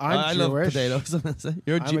politics. I'm I love Jewish. potatoes.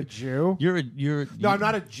 You're I'm a Jew. You're. No, I'm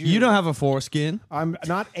not a Jew. You don't have a foreskin. I'm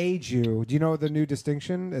not a Jew. Do you know what the new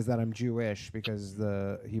distinction is? That I'm Jewish because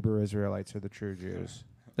the Hebrew Israelites are the true Jews.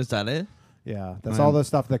 Is that it? Yeah, that's all the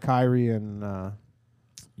stuff that Kyrie and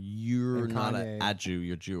You're And not Kanye. a Jew.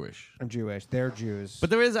 You're Jewish. I'm Jewish. They're Jews.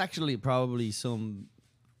 But there is actually probably some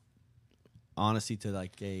honesty to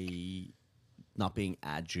like a not being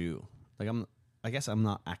a Jew. Like I guess I'm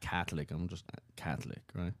not a Catholic. I'm just a Catholic,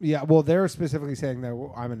 right? yeah, well, they're specifically saying that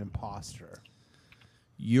I'm an imposter.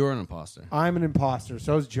 You're an imposter. I'm an imposter.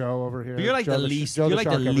 So's Joe over here. But you're like Joe the sh- least. Joe You're like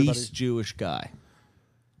the shark, everybody. least Jewish guy.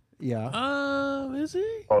 Yeah. Is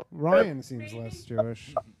he? Ryan seems less Jewish.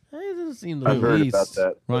 He doesn't seem the I've heard least. about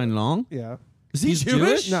that. Ryan Long. Yeah. Is he He's Jewish?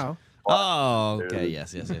 Jewish? No. Oh, okay.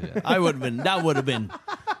 Yes. I would have been. That would have been.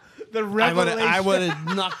 The I would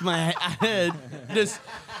have knocked my head. Just,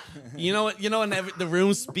 you know what? You know when the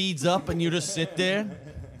room speeds up and you just sit there.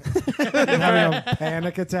 having a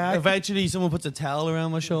panic attack. Eventually, someone puts a towel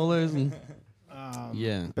around my shoulders and.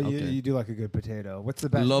 Yeah. But okay. you do like a good potato. What's the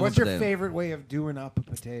best? Love a What's your potato. favorite way of doing up a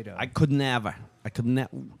potato? I could never. I could not,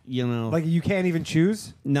 you know. Like you can't even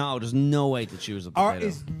choose. No, there's no way to choose a potato.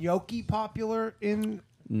 Is gnocchi popular in?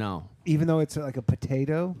 No. Even though it's like a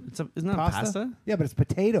potato. Isn't that pasta? Yeah, but it's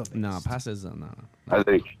potato based. No, pasta is no. I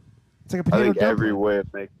think It's like a potato dumpling. every way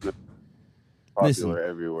of making it popular Listen,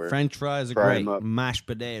 everywhere. French fries are Fry 'em great. up. Mashed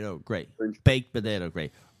potato, great. Baked potato,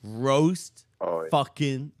 great. Roast Oh, yeah.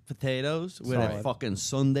 fucking potatoes with a Solid. fucking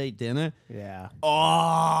Sunday dinner. Yeah.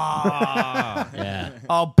 Oh, Yeah.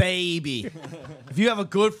 oh, baby. If you have a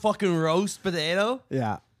good fucking roast potato,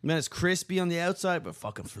 Yeah. man, it's crispy on the outside, but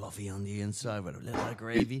fucking fluffy on the inside with a little bit of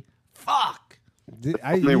gravy. Fuck.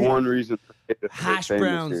 Only one reason. Hash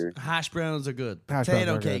browns. Hash browns are good. Hash Potato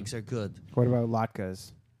browns are good. cakes are good. What about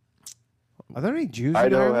latkes? Are there any Jews in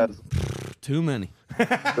Idaho Ireland? has Too many. there's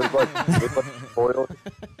like boiled.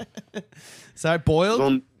 Sorry, boiled.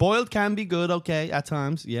 Some- Boiled can be good, okay, at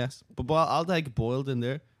times, yes. But I'll take boiled in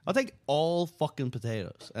there. I'll take all fucking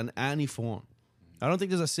potatoes and any form. I don't think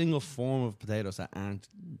there's a single form of potatoes that aren't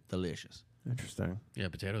delicious. Interesting. Yeah,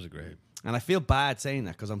 potatoes are great. And I feel bad saying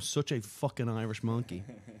that because I'm such a fucking Irish monkey.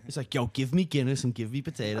 It's like, yo, give me Guinness and give me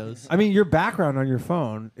potatoes. I mean, your background on your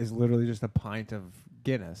phone is literally just a pint of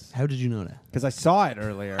Guinness. How did you know that? Because I saw it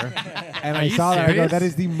earlier, and I you saw that. I go, serious? that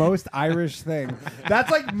is the most Irish thing. That's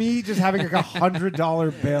like me just having like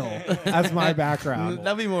 $100 bill as my background.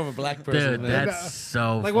 That'd be more of a black person. Dude, man. that's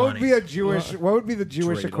so Like, funny. what would be a Jewish? What would be the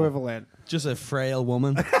Jewish Dreidel. equivalent? Just a frail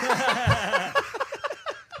woman.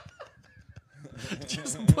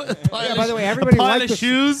 Yeah, by the way, everybody pile liked of the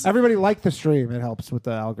shoes. Everybody liked the stream. It helps with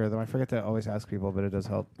the algorithm. I forget to always ask people, but it does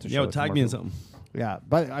help. To show Yo, it to tag more me in people. something. Yeah,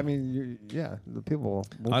 but I mean, yeah, the people.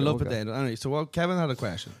 I love potatoes. Anyway, so well, Kevin had a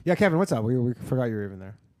question. Yeah, Kevin, what's up? We forgot you were even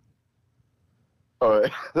there. Oh,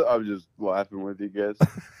 I'm just laughing with you guys.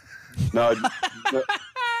 No,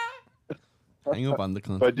 Hang up on the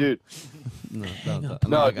cunt. but dude,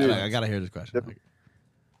 No, dude. I gotta hear this question.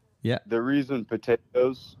 Yeah. the reason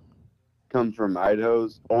potatoes come from Idaho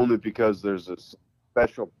is only because there's a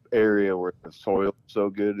special area where the soil's so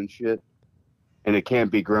good and shit, and it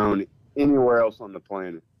can't be grown anywhere else on the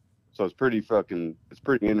planet. So it's pretty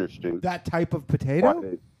interesting. That type of potato?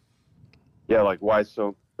 Why yeah, like why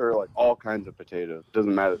so, or like all kinds of potatoes.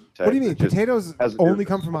 Doesn't matter. The type. What do you mean? It just Potatoes has to do only with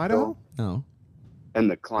come the from soil Idaho? No. and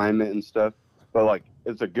the climate and stuff. But like,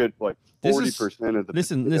 it's a good like This is- 40% of the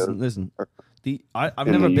Listen. are- I've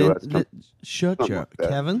in never the been. US come- Shut something your like that.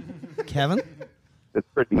 Kevin. It's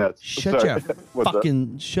pretty nuts. Shut Sorry. your What's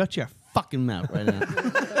up? shut your fucking mouth right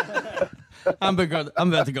now. I'm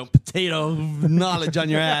about to go potato knowledge on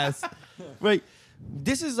your ass. Right.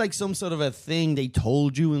 This is like some sort of a thing they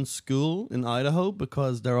told you in school in Idaho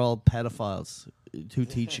because they're all pedophiles who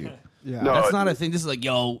teach you. Yeah. No, That's not a thing. This is like,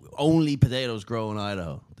 yo, only potatoes grow in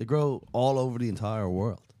Idaho. They grow all over the entire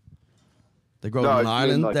world. They grow No, in I mean,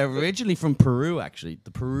 Ireland. like- They're originally from Peru, actually.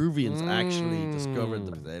 The Peruvians actually discovered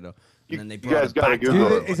the potato. And then they You brought guys it gotta back to Google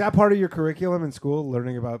Dude, it. is that part of your curriculum in school,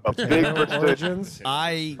 learning about A big potato percent- origins?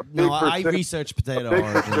 I percent- researched potato big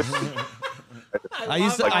origins. I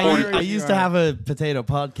used to Like I, 40 I used to have a potato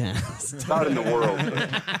podcast Not in the world.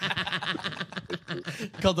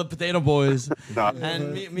 called the Potato Boys, Not,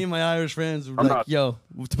 and me and my Irish friends were I'm like, not- "Yo,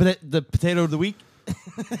 the potato of the week."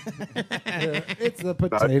 It's the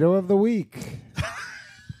potato of the week.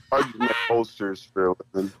 I just make posters for a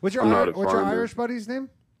living. What's your I'm not a what's your farmer. Irish buddy's name?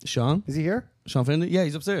 Sean, Is he here? Sean Finley, yeah,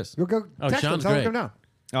 he's upstairs. Go Oh, text him. Sean's Tell him great. to come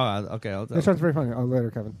now. Oh, okay. I'll That sounds very funny. Oh, later,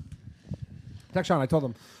 Kevin. Text Sean. I told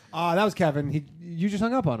him. That was Kevin. You just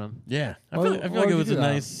hung up on him. Yeah. I Why- feel, why like would it you was do a that?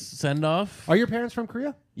 nice send off. Are your parents from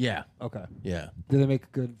Korea? Yeah. Okay. Yeah. Do they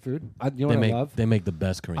make good food? You know They what make I love? they make the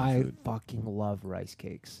best Korean I food. fucking love rice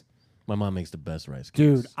cakes. My mom makes the best rice cakes.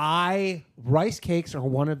 Dude, rice cakes are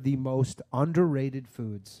one of the most underrated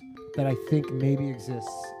foods that I think maybe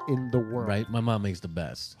exists in the world. Right? My mom makes the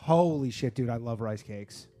best. Holy shit, dude, I love rice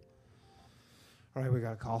cakes. All right, we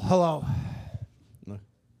got a call. Hello.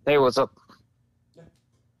 Hey, what's up?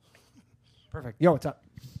 Perfect. Yo, what's up?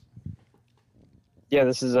 Yeah,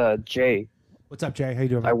 this is Jay. What's up, Jay? How you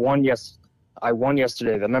doing? I Man? won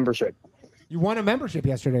yesterday the membership. You won a membership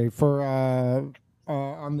yesterday for on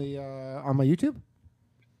my YouTube.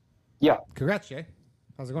 Yeah. Congrats, Jay.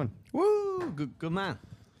 How's it going? Woo, good man.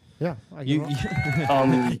 Yeah. You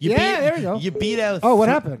there we go. You beat out. Oh, what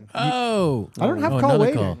happened? Oh. I don't have Oh, call another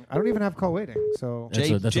waiting. call. I don't even have call waiting. So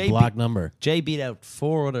That's a block number. Jay beat out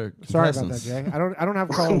 4 other. sorry about that, contestants. Jay. I don't have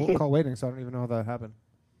call waiting, so I don't even know how that happened.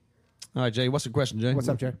 All right, Jay. What's the question, Jay? What's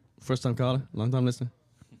up, Jay? First time caller, long time listener.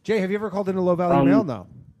 Jay, have you ever called into Low Valley Mail? No.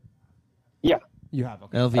 Yeah. You have.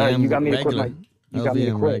 Okay. LVM you got me to quit regular. you got me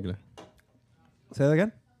to LVM quit. regular. Say that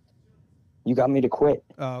again. You got me to quit.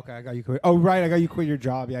 Oh, okay. I got you quit. Oh, right. I got you quit your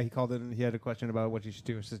job. Yeah, he called in and he had a question about what you should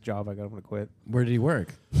do. It's his job. I got him to quit. Where did he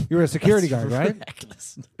work? You were a security guard, right?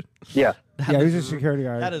 Reckless. Yeah. Yeah, he was a security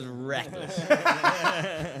guard. That is reckless.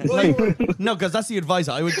 No, because that's the advice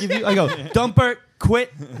I would give you. I go, dumper,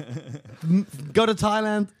 quit, go to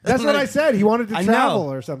Thailand. That's what I said. He wanted to I travel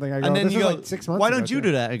know. or something. I go, And then this you is go, like 6 months why ago, don't you too.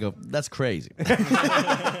 do that? I go, that's crazy.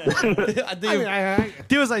 I mean,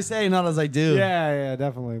 Do as I say, not as I do. yeah,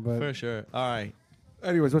 definitely. But For sure. All right.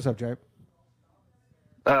 anyways, what's up, Jay?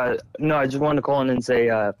 No, I just wanted to call in and say,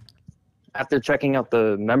 after checking out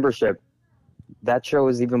the membership, that show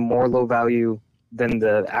is even more low value than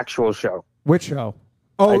the actual show. Which show?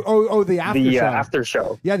 Oh, the after The show. after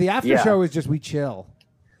show. Yeah, the after Yeah. show is just we chill.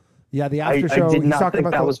 Yeah, the after I show. did he's not talking think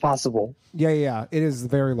about that the- was possible. Yeah. It is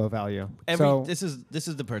very low value. So This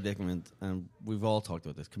is the predicament, and we've all talked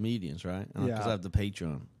about this. Comedians, right? Because Yeah. I have the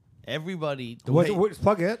Patreon. Everybody.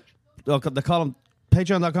 plug it. The column.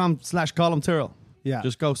 Patreon.com/column Tyrrell. Yeah.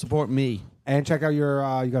 Just go support me. And check out your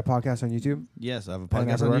you got a podcast on YouTube. Yes, I have a And podcast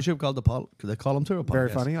on everywhere. YouTube called the Column Tyrrell Podcast. Very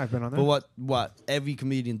funny. I've been on there. But what every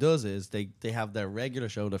comedian does is they have their regular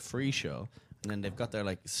show, the free show, and then they've got their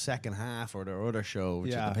like second half or their other show,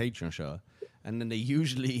 which Yeah. is the Patreon show, and then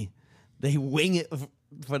they wing it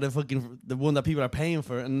for the one that people are paying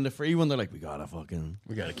for, and then the free one they're like, we gotta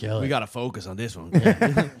kill it. we gotta focus on this one.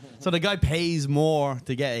 So the guy pays more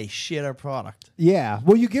to get a shitter product. Yeah.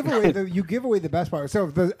 Well, you give away the best part.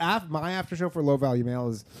 So my after show for Low Value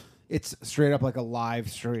Mail it's straight up like a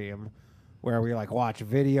live stream where we like watch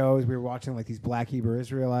videos. We were watching like these Black Hebrew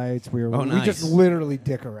Israelites. We just nice. literally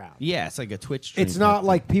dick around. Yeah, it's like a Twitch stream. It's not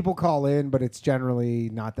like people call in, but it's generally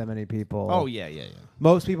not that many people. Oh yeah.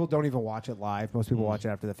 Most people don't even watch it live. Most people watch it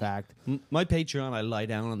after the fact. My Patreon, I lie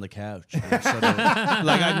down on the couch. My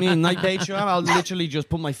Patreon, I'll literally just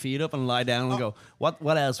put my feet up and lie down and go,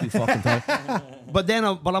 what else we fucking talk? But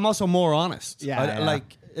I'm also more honest. Yeah.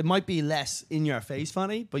 Like, it might be less in your face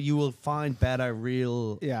funny, but you will find better,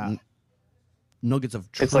 real nuggets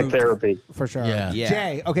of truth. It's like therapy. For sure. Yeah.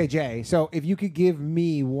 Jay. So if you could give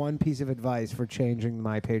me one piece of advice for changing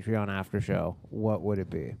my Patreon after show, what would it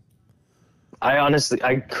be?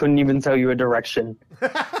 I couldn't even tell you a direction.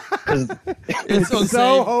 'Cause It's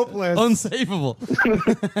so hopeless. Unsavable.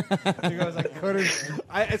 Because I couldn't.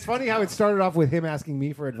 It's funny how it started off with him asking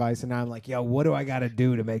me for advice, and now I'm like, yo, what do I got to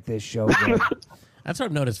do to make this show good? I've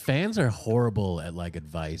sort of noticed fans are horrible at like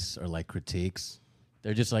advice or like critiques.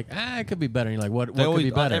 They're just like, it could be better. And you're like, what could be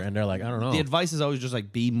better? And they're like, I don't know. The advice is always just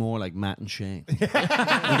like, be more like Matt and Shane. You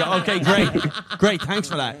go, okay, great, thanks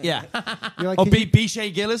for that. Yeah. You're like, be Shay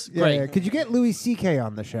Gillis? Great. Yeah. Could you get Louis C.K.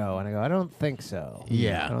 on the show? And I go, I don't think so.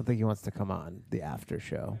 Yeah. I don't think he wants to come on the after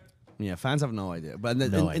show. Yeah, fans have no idea. But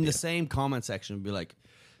in the same comment section, it'd be like,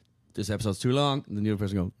 this episode's too long. And then the other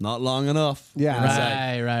person go, not long enough. Yeah. And it's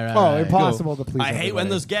like, Right. Oh, impossible to please I hate when everybody.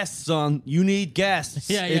 there's guests on. You need guests.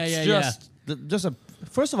 Yeah, It's just a.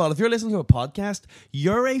 First of all, if you're listening to a podcast,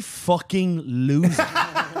 you're a fucking loser.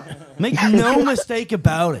 Make no mistake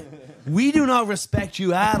about it. We do not respect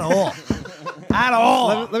you at all. At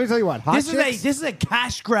all. Let me tell you what. Hot This chicks, is a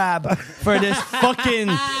cash grab for this fucking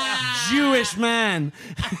Jewish man.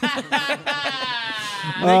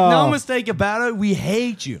 Make no mistake about it. We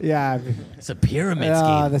hate you. Yeah. It's a pyramid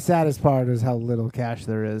scheme. The saddest part is how little cash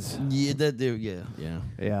there is. Yeah,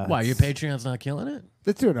 Yeah. Why, your Patreon's not killing it?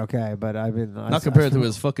 It's doing okay, but I mean, Not compared to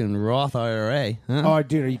his fucking Roth IRA. Huh? Oh,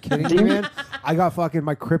 dude, are you kidding me, man? I got fucking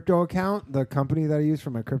my crypto account. The company that I use for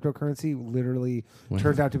my cryptocurrency literally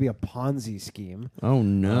turns out to be a Ponzi scheme. Oh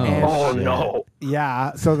no! And- oh no!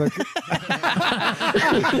 Yeah. So the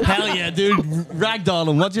Hell yeah, dude! Ragdoll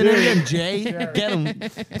him. What's your name again? Jay? Get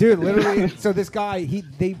him. dude, literally. So this guy,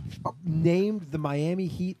 they named the Miami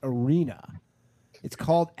Heat Arena. It's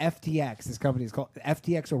called FTX. This company is called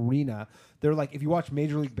FTX Arena. They're like, if you watch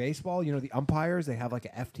Major League Baseball, you know, the umpires, they have like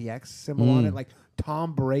an FTX symbol on it. Like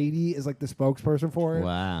Tom Brady is like the spokesperson for it.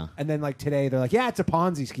 Wow. And then like today, they're like, yeah, it's a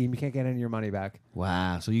Ponzi scheme. You can't get any of your money back.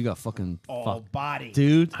 Wow. So you got fucking body.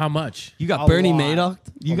 dude. How much? You got A Bernie lot. Madoff.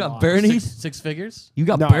 You A got lot. Bernie. Six figures? You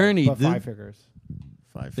got No, Bernie, but dude. 5 figures.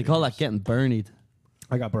 They call that getting Bernied.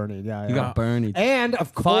 I got Bernie. Yeah, You got Bernied. And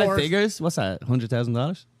of course, 5 figures? What's that?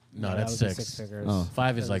 $100,000? No, that that's would be 6. 6 figures. Oh.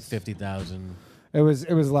 5 is like 50,000. It was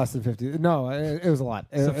less than 50. No, it was a lot.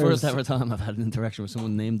 It's the It first was- ever time I've had an interaction with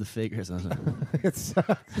someone named the figures. And I was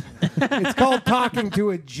like, it's called talking to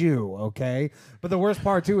a Jew, okay? But the worst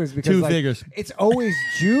part too is because 2 like, figures. it's always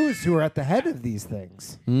Jews who are at the head of these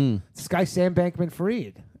things. Mm. This guy Sam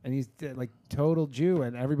Bankman-Fried, and he's like total Jew,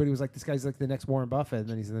 and everybody was like, this guy's like the next Warren Buffett, and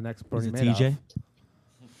then he's the next Bernie Is it Madoff. TJ?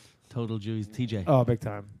 Total Jew. He's TJ. Oh, big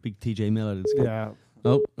time. Big TJ Miller. Yeah.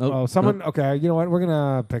 Oh, someone. Okay, you know what? We're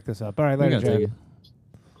gonna pick this up. All right, later, gotta take Jay. it.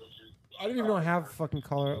 I didn't even know I have fucking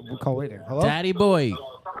call waiting. Hello. Daddy boy.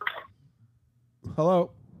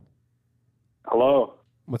 Hello. Hello.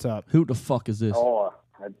 What's up? Who the fuck is this? Oh,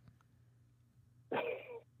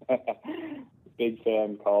 big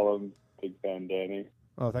fan, Colin. Big fan, Danny.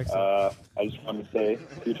 Oh, thanks. I just wanted to say,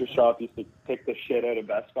 Future Shop used to kick the shit out of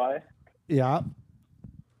Best Buy. Yeah.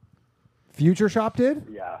 Future Shop did?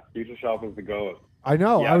 Yeah, Future Shop was the GOAT. I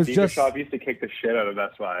know. Yeah, I was Future just. Shop used to kick the shit out of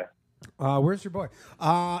Best Buy. Where's your boy?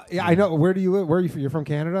 Yeah, I know. Where do you live? Where are you? You're from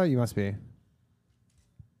Canada? You must be.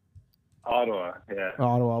 Ottawa, yeah.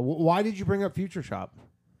 Ottawa. Why did you bring up Future Shop?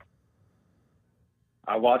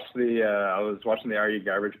 I was watching the Are You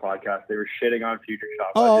Garbage podcast. They were shitting on Future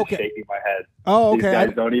Shop. Oh, I was okay. just shaking my head. Oh, These okay.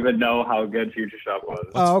 guys don't even know how good Future Shop was.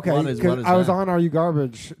 Oh, okay. what is 'Cause I was that? on Are You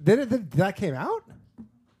Garbage? Did that came out?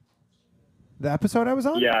 The episode I was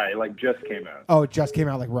on? Yeah, it like just came out. Oh, it just came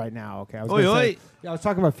out like right now. Okay. I was Oi, gonna say- oi. Yeah, I was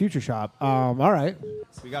talking about Future Shop. All right.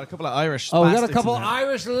 We got a couple of Irish. Oh, we got a bastards couple in there.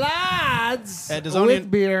 Irish lads there's with only-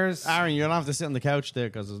 beers. Aaron, you're gonna have to sit on the couch there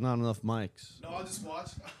because there's not enough mics. No, I'll just watch.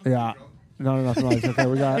 Yeah. Not enough noise. Okay,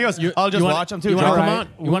 we got. He goes, I'll just watch. I'm too you wanna drunk.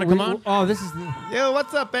 come on? You wanna come on? Oh, this is. The, Yo,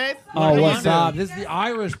 what's up, babe? oh, what's up? This is the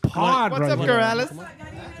Irish pod. What's right up, here. Corrales?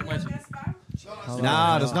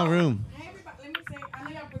 Nah, there's no room.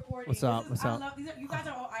 What's up? What's up? You guys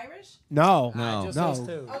are all Irish? No. No. No.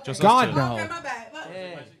 Okay. Just God, us two. no. Okay, my bad. Look.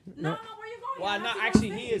 No, where you going? Well, You're no, not actually,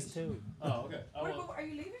 supposed he to is too. Oh, okay. Are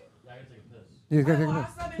you leaving?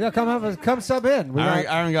 Yeah, come sub in. We got-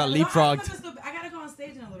 Aaron got leapfrogged. I gotta go on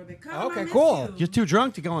stage in a little bit. Come on, Okay, I miss cool. you. You're too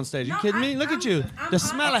drunk to go on stage. You No, kidding me? Look at you. I'm The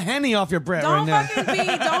smell of Henny off your breath Don't right now. fucking be.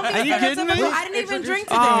 Don't be. Are you kidding me? I didn't even drink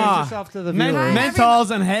today. Ah, yourself to the men- viewers.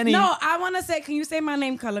 menthols and Henny. No, I want to say, can you say my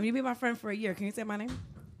name, Cullum? You be my friend for a year. Can you say my name?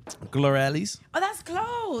 Glorellis. Oh, that's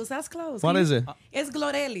close. That's close. What Can is you- it? It's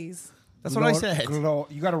Glorelis. That's what I said. You got to roll.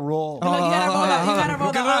 You gotta roll up. You gotta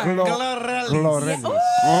roll the R. Glorellis.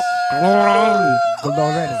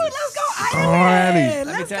 Let's go Ireland.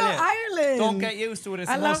 Let's go tell you, Ireland. Don't get used to it. It's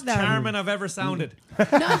I the love most that. charming I've ever sounded. No,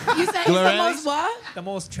 you say it's the most what? The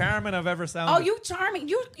most charming I've ever sounded. Oh, you charming.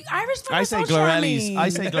 You Irish people I are say so Glorellis. charming. I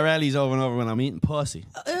say Glorellis over and over when I'm eating pussy.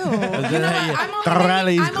 Ew. You know what?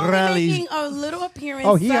 I'm only making a little appearance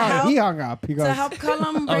Oh, to he hung up. He goes. to help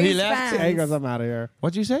Cullum Oh, he raise left? fans. Yeah, he goes, I'm out of here.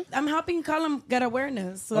 What'd you say? I'm helping Cullum get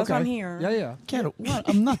awareness, so that's why I'm here. Yeah. What?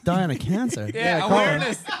 I'm not dying of cancer. Yeah, Colin.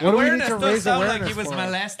 awareness. What do we need Awareness to does raise sound like awareness he was for?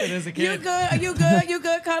 molested as a You kid. good? Are you good? You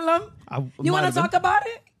good, Cullum? You want to talk about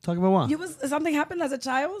it? Talk about what? You was something happened as a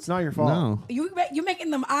child? It's not your fault. No. You making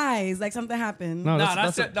them eyes like something happened. No, No,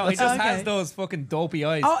 that's that's it. No, he that's- just has okay. those fucking dopey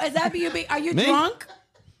eyes. Oh, is that B.U.B.? Are you Me? drunk?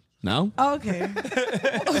 No. Oh, okay.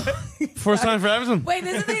 First time for everything. Wait,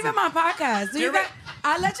 this isn't even my podcast.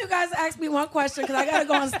 I'll let you guys ask me one question because I gotta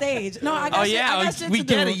go on stage. No, I got Oh shit, I yeah, got shit we to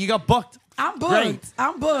get do. it. You got booked. I'm booked. Great.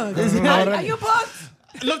 I'm booked. Are you booked?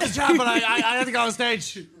 Look the job, but I had to go on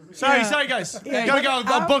stage. Sorry, guys. Yeah. Gotta go.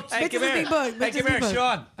 I'm booked. Hey, come Bitches here. be booked. Hey, Bitches come be here, booked.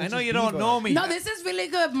 Sean. I know you don't know me. No, this is really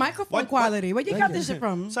good microphone quality. Where you got this shit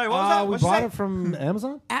from? Sorry, what was that? We What'd you bought say? it from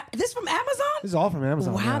Amazon. This from Amazon? This is all from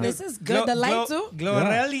Amazon. Wow, yeah. this is good. The light too.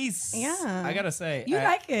 Glorellis. Yeah. I gotta say. You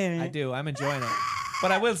like it. I do. I'm enjoying it.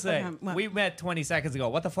 But I will say, Okay, what? we met 20 seconds ago.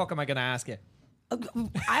 What the fuck am I gonna ask you?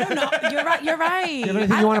 I don't know. You're right. You're right. Do you have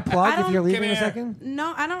anything you want to plug if you're leaving in a here. second?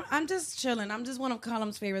 No, I don't. I'm just chilling. I'm just one of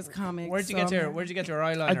Cullum's favorite comics. Where'd you so- get your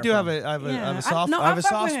eyeliner? I do have from? a, I have a, Yeah. I have a soft, no, I have a fuck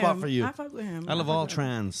soft with spot him. for you. I fuck with him. I love fuck all with him.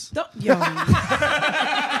 trans. Don't, yo.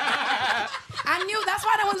 I knew that's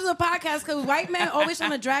why I wanted to do the podcast because white men always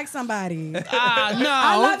trying to drag somebody. Ah, no.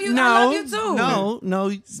 I love you. No, I love you too.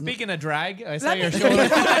 No. Speaking of drag, I saw Let me- your shoulder. Don't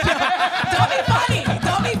be funny.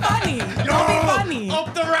 Don't be funny. Don't be funny.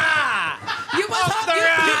 Up the rah! You was Up the you like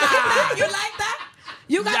that? You like that?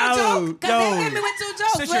 You got a joke? Because they hit me with 2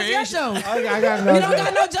 jokes. Sit Where's your your show? I got no You don't joke.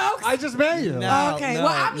 got no jokes? I just met you. No, Okay, no,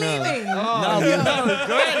 well, I'm no. leaving. No,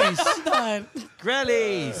 Grellies. I'm done.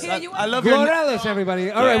 Grellies. Here, you I love your... Glorellis,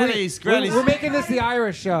 everybody. All right, Grellies, we're Grellies. making this the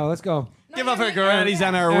Irish show. Let's go. Give up her Grellies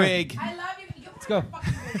and her wig. I love you. Let's go.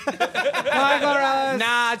 Bye, Glorellis.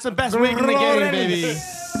 Nah, it's the best wig in the game, baby.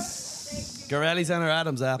 Grellies and her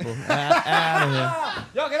Adam's apple. Out of here.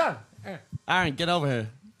 Yo, get on. Aaron, get over here.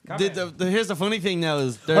 Here's the funny thing now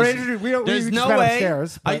is All right, there's, introduce- we there's just no met way.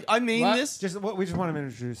 upstairs, but- I mean What? this. We just want him to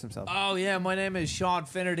introduce himself. Oh yeah, my name is Sean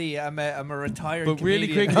Finnerty. I'm a retired. But really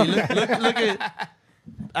comedian. quickly, look at.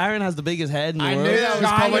 Aaron has the biggest head in the I world. knew that was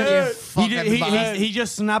coming, you He, fucking bastard. he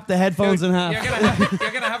just snapped the headphones in half.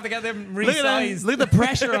 You're gonna have to get them Look at that. resized. Look at the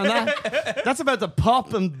pressure on that. That's about to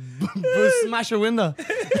pop and smash a window.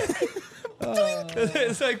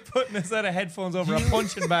 It's like putting a set of headphones over a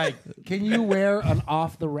punching bag. Can you wear an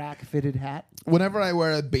off-the-rack fitted hat? Whenever I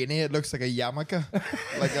wear a beanie, it looks like a yarmulke.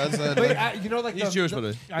 Like as a, Wait, like, you know, like He's Jewish,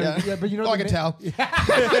 brother. Yeah. but you know, Oh, I can tell. You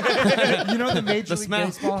know the Major The League smell.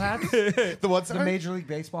 Baseball hats. The what's The Major League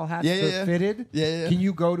Baseball hats. Yeah, yeah, they're yeah. fitted. Yeah. Can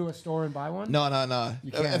you go to a store and buy one? No.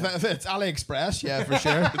 You can't. If it's AliExpress, yeah, for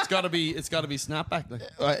sure. It's gotta be snapback. Like.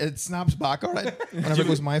 It snaps back, all right. Whenever it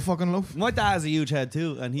goes my fucking loaf. My dad has a huge head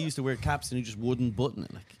too, and he used to wear caps and he just wouldn't button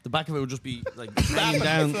it. Like the back of it would just be like hanging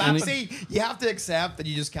down. And See, you have to accept that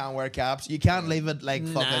you just can't wear caps. You can't leave it like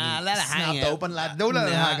fucking let it hang snapped out. open. Lad. Don't let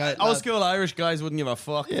it hang out. Old lad. school Irish guys wouldn't give a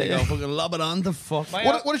fuck. They go fucking lob it on the fuck.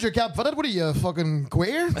 What is your cap fitted? What are you, fucking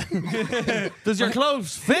queer? Does your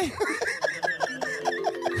clothes fit?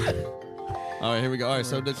 All right, here we go. All right,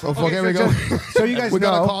 so Oh, fuck, here we go. So you guys We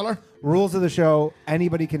got a know caller. rules of the show.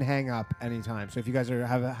 Anybody can hang up anytime. So if you guys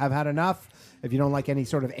have had enough, if you don't like any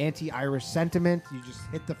sort of anti-Irish sentiment, you just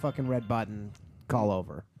hit the fucking red button. Call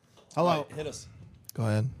over. Hello. hit us. Go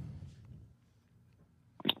ahead.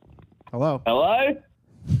 Hello. Hello?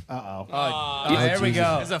 Uh-oh. There we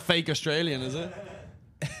go. It's a fake Australian, is it?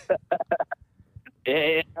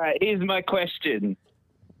 Yeah, all right, here's my question.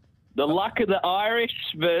 The luck of the Irish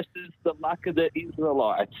versus the luck of the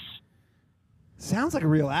Israelites. Sounds like a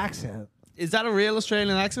real accent. Is that a real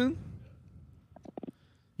Australian accent?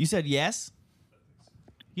 You said yes?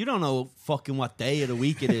 You don't know fucking what day of the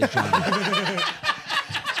week it is, Johnny.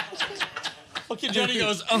 Fucking Johnny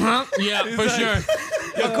goes, yeah, for sure.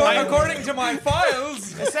 According to my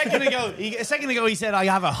files. A second ago, he said, I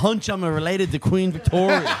have a hunch I'm related to Queen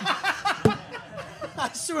Victoria. I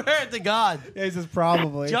swear to God. Yeah, he says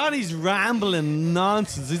probably. Johnny's rambling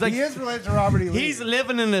nonsense. He's like, He is related to Robert E. Lee. he's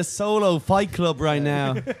living in a solo fight club right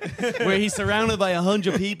now where he's surrounded by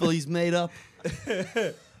 100 people he's made up.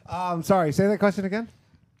 Sorry, say that question again.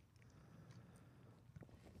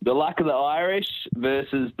 The luck of the Irish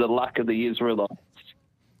versus the luck of the Israelites.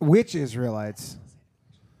 Which Israelites?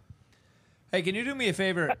 Hey, can you do me a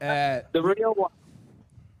favor? The real one.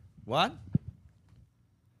 What?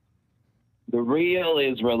 The real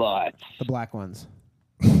Israelites. The black ones.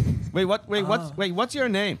 Wait, what's your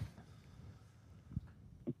name?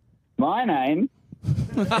 My name?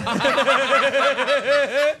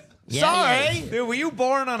 Sorry. Dude, were you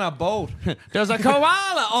born on a boat? There's a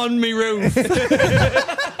koala on me roof.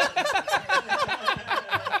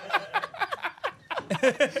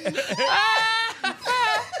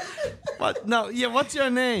 What? No, yeah, what's your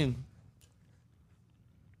name?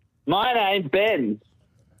 My name's Ben.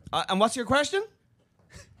 And what's your question?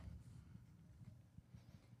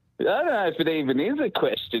 I don't know if it even is a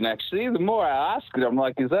question, actually. The more I ask it, I'm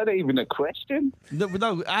like, is that even a question?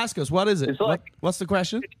 No, ask us. What is it? It's like- what's the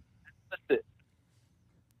question?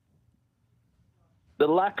 The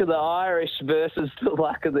luck of the Irish versus the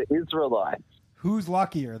luck of the Israelites. Who's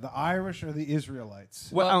luckier, the Irish or the Israelites?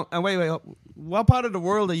 Well, wait. What part of the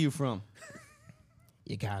world are you from?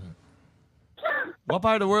 You got it. What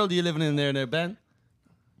part of the world are you living in there, Ben?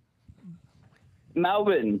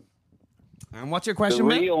 Melbourne. And what's your The question,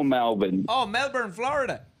 Ben? real Melbourne. Oh, Melbourne,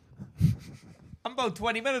 Florida. I'm about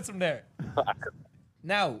 20 minutes from there.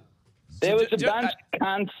 Now, There was a bunch of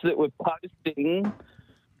cunts that were posting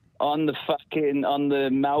on the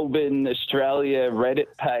Melbourne, Australia Reddit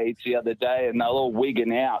page the other day, and they're all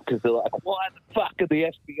wigging out because they're like, why the fuck are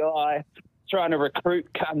the FBI trying to recruit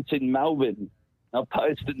cunts in Melbourne? I'm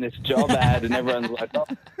posting this job ad, and everyone's like, oh,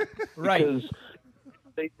 Right. because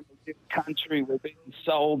this country we're being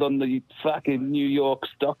sold on the fucking New York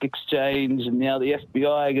Stock Exchange, and now the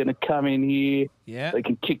FBI are going to come in here. Yeah. They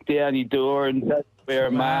can kick down your door and don't wear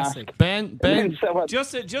a mask. Classic. Ben,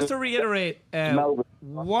 Just to reiterate, Melbourne.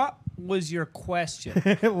 what was your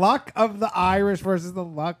question? Luck of the Irish versus the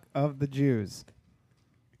luck of the Jews.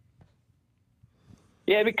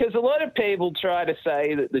 Yeah, because a lot of people try to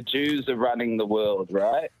say that the Jews are running the world,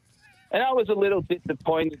 right? And I was a little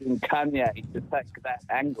disappointed in Kanye to take that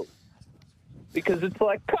angle. Because it's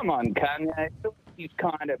like, come on, Kanye. He's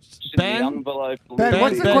kind of pushing the envelope. a little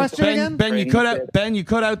what's the bit. question again? Ben, you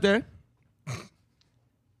cut out there.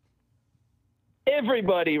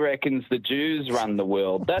 Everybody reckons the Jews run the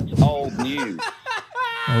world. That's old news.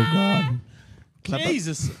 Oh, God.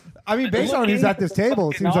 Jesus. I mean, based on who's at this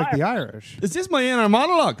table, it seems like the Irish. Is this my inner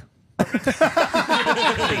monologue?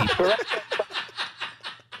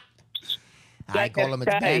 I call him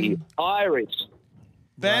it's Ben. Irish.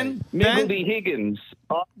 Ben, Miggledy Higgins.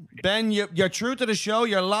 Ben, you're true to the show.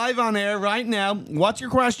 You're live on air right now. What's your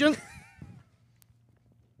question?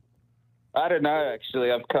 I don't know,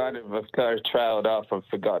 actually. I've kind of trailed off. I've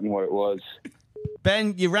forgotten what it was.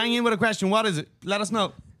 Ben, you rang in with a question. What is it? Let us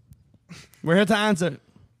know. We're here to answer.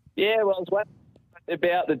 Yeah, well, I was wondering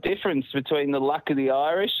about the difference between the luck of the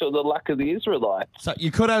Irish or the luck of the Israelites. So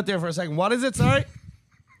you cut out there for a second. What is it? Sorry.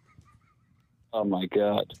 Oh my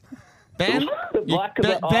God. Ben? The luck of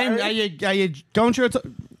the Ben, Irish? are you going through it?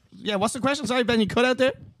 Yeah, what's the question? Sorry, Ben, you cut out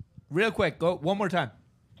there? Real quick, go one more time.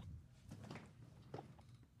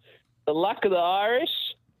 The luck of the Irish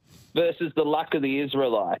versus the luck of the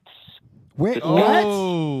Israelites. Wait,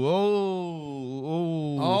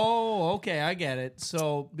 Oh, okay, I get it.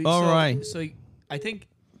 So, All right. So I think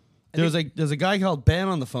There's a guy called Ben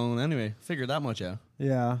on the phone. Anyway, figured that much out.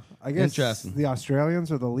 Yeah, I guess Interesting. the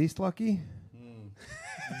Australians are the least lucky.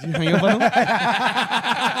 Did you hang up on him?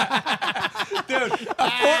 dude,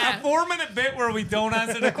 a 4-minute bit where we don't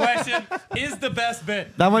answer the question is the best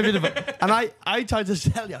bit. That might be the. And I tried to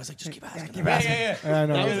tell you. I was like, just keep asking. Keep asking. Yeah. I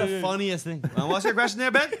know. That was the funniest thing. And what's your question there,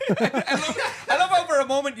 Ben? I love how for a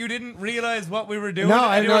moment you didn't realize what we were doing. No,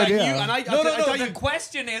 I had and no you were idea. Like, No, the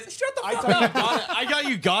question is, shut the I fuck thought you up. got it. I thought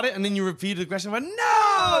you got it, and then you repeated the question. I went, No,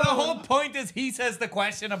 no. the whole point is he says the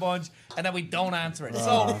question a bunch and then we don't answer it.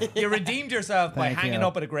 So you redeemed yourself by Thank hanging you.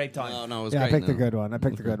 up at a great time. No, it was Yeah, I great. picked a good one. I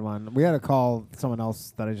picked a good one. We had to call someone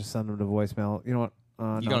else that I just sent them to voicemail. You know what?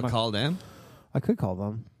 You no, got to call them? I could call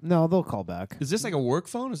them. No, they'll call back. Is this like a work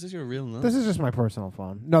phone? Is this your real number? This is just my personal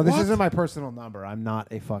phone. No, this What? isn't my personal number. I'm not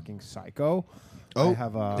a fucking psycho. Oh, I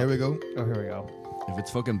have a, there we go. Oh, here we go. If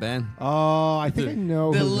it's fucking Ben. Oh, I think I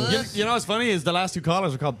know. Who this You know what's funny is the last two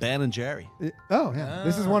callers are called Ben and Jerry. Oh yeah,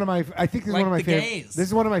 this is one of my. I think this is Like one of my the favorites. gays. This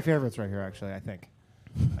is one of my favorites right here. Actually, I think.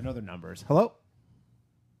 I know their numbers. Hello.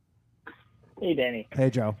 Hey, Danny. Hey,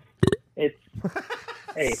 Joe. It's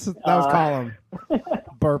hey. That was Colin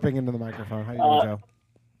burping into the microphone. How you doing, Joe?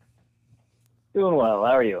 Doing well.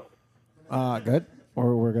 How are you? Good.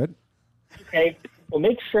 Or we're good. Okay. Well,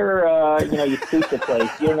 make sure you suit the place.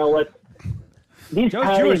 You know what? These Joe's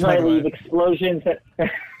patties Jewish, by might the way. leave explosions.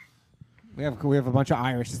 We have a bunch of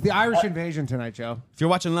Irish. It's the Irish invasion tonight, Joe. If you're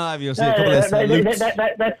watching live, you'll see a couple of salutes.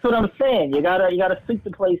 That's what I'm saying. You gotta suit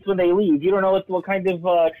the place when they leave. You don't know what kind of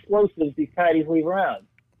explosives these patties leave around.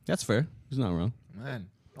 That's fair. He's not wrong. Man.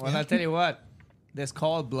 Well, I'll tell you what. This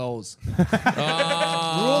call blows. The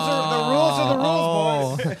rules are the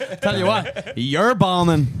rules, boys. Tell you what, you're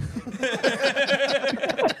bombing.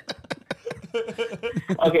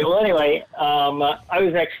 Okay, well, anyway, I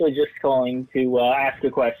was actually just calling to ask a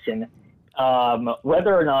question.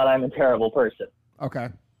 Whether or not I'm a terrible person. Okay.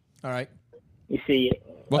 All right. You see,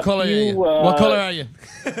 What color are you? What color are you?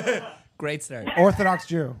 Great start. Orthodox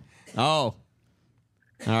Jew. Oh.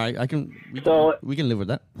 All right, we can live with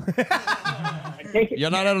that.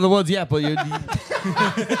 You're not out of the woods yet, but you.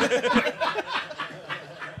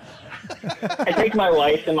 I take my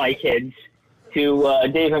wife and my kids to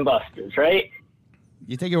Dave and Buster's, right?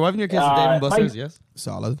 You take your wife and your kids to Dave and Buster's, yes?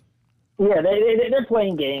 Solid. Yeah, they're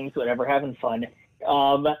playing games, whatever, having fun.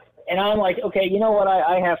 And I'm like, okay, you know what?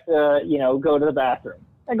 I have to, go to the bathroom.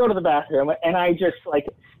 I go to the bathroom, and I just,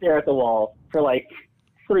 stare at the wall for,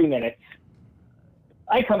 3 minutes.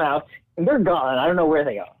 I come out, and they're gone. I don't know where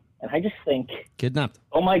they are. And I just think, Kidnapped.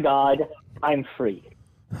 oh, my God, I'm free.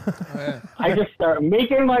 I just start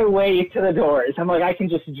making my way to the doors. I'm like, I can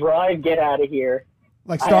just drive, get out of here.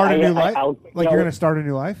 Like start a new life? I'll, Like you're going to start a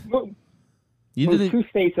new life? Move 2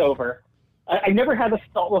 states over. I never had this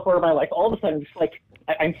thought before in my life. All of a sudden, just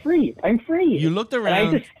I'm free. I'm free. You looked And I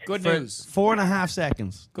around just- Good for news. 4.5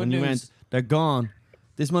 seconds. Good when you news. went, they're gone.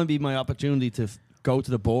 This might be my opportunity to go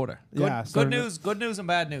to the border. Good news and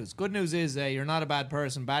bad news. Good news is you're not a bad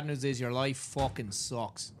person. Bad news is your life fucking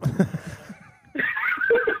sucks.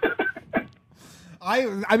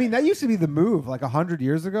 I mean, that used to be the move 100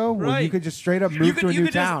 years ago where you Right. could just straight up move to a new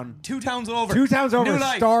just- town. 2 towns over. 2 towns over, New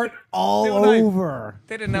life. start all New life. over.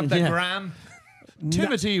 They didn't have that Yeah. gram.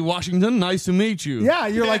 Timothy Washington, nice to meet you. Yeah,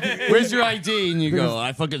 you're like, Where's your ID? And you go,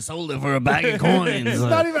 I fucking sold it for a bag of coins. It's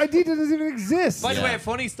not even, ID doesn't even exist. By the way, a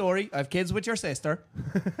funny story. I have kids with your sister.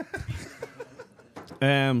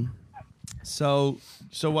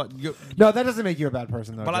 So what? No, that doesn't make you a bad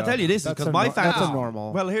person, though. But I'll Joe. tell you this, That's because a my no- family. That's a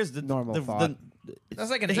normal. Well, here's the normal the, thought. That's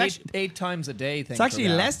like an It's eight, actually- 8 times a day thing. It's actually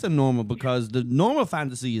for less than normal because the normal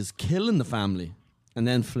fantasy is killing the family and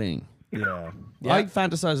then fleeing. Yeah. I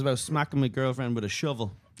fantasize about smacking my girlfriend with a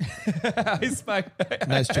shovel. I smack.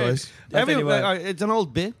 Nice choice. I'll tell you what. It's an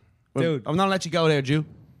old bit. Dude. I'm not let you go there, Jew.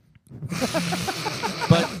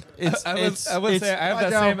 But it's I it's would it's- say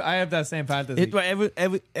I have that same fantasy.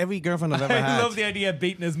 every girlfriend I've ever I had. love the idea of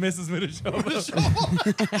beating his missus with a shovel.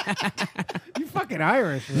 You fucking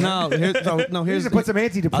Irish. Man. No, You here's need to put some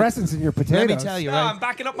antidepressants in your potatoes. Let me tell you, No, right? I'm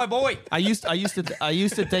backing up my boy. I used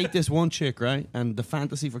to date this one chick, right? And the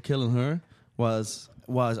fantasy for killing her was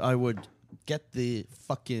was I would get the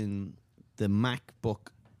MacBook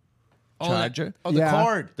charger.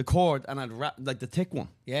 The cord. And I'd wrap like the thick one.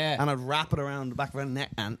 Yeah. And I'd wrap it around the back of her neck,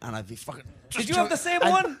 and I'd be fucking. Did you have the same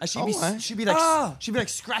one? And she'd be like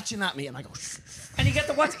scratching at me, and I go. And you get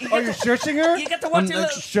to watch. You're shushing her? You get to watch your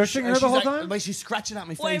shushing her the whole time? Like she's scratching at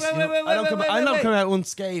my Wait, face. wait, wait, I don't wait. come out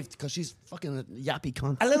unscathed because she's fucking a yappy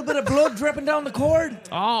cunt. A little bit of blood dripping down the cord.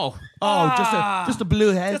 Just a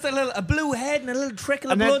blue head. Just a blue head and a little trickle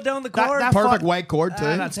of And then blood down the cord. that Perfect white cord too.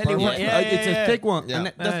 I'll tell you what. It's a thick one. Yeah.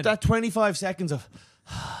 And that 25 seconds of.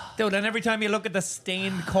 Dude, and every time you look at the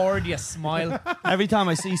stained cord, you smile. Every time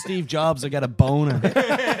I see Steve Jobs, I get a boner.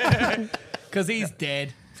 Because he's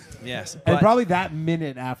dead. Yes. And probably that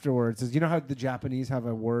minute afterwards is, you know how the Japanese have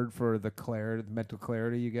a word for the mental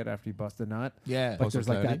clarity you get after you bust a nut? Yeah. Like there's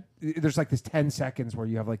like that. There's like this 10 seconds where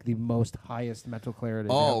you have like the most highest mental clarity.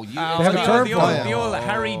 Oh, they you- have a term the for old, it. the old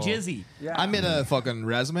Harry Jizzy. Yeah. I made a fucking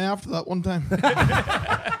resume after that one time.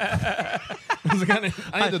 I was like,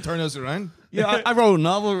 I need to turn this around. Yeah, I wrote a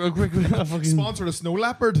novel real quick. Sponsored a snow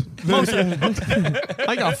leopard.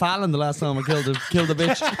 I got Fallon the last time I killed a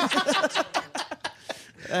bitch.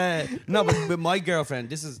 No, but with my girlfriend,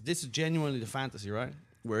 this is genuinely the fantasy, right?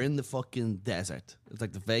 We're in the fucking desert. It's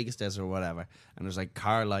like the Vegas desert or whatever, and there's like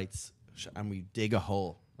car lights, and we dig a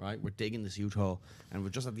hole, right? We're digging this huge hole, and we're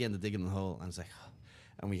just at the end of digging the hole, and it's like,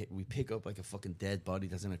 and we pick up like a fucking dead body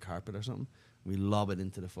that's in a carpet or something. We lob it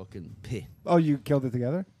into the fucking pit. Oh, you killed it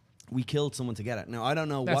together? We killed someone together. Now I don't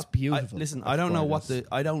know That's what. beautiful. Listen, That's I don't know gorgeous.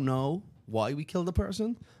 I don't know why we killed the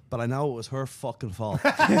person, but I know it was her fucking fault.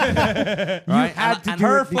 Right? had to do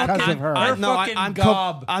it because of her. Her fucking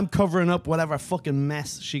gob. I'm covering up whatever fucking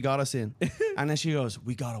mess she got us in, and then she goes,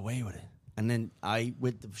 "We got away with it." And then I,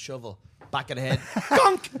 with the shovel, back of the head,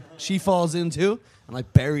 gunk. She falls in too, and I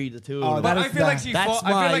bury the two. Oh, of that them. is I feel like she. That's I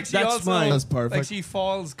feel my- like she that's also. my- That's perfect. Like she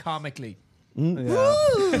falls comically. Like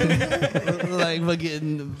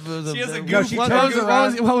fucking. She has a No, goof. she What turns was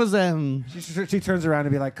around. what was She turns around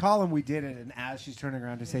and be like, Colin, we did it. And as she's turning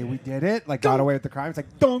around to say, we did it, like got away with the crime, it's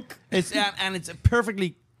like, dunk. It's and it's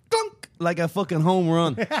perfectly clunk like a fucking home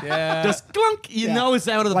run. Yeah. Just clunk. You Yeah. know it's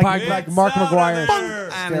out of the Like- park. like Mark It's out of McGuire. there.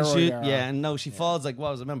 And Steroid she, era. yeah, and no, she falls like,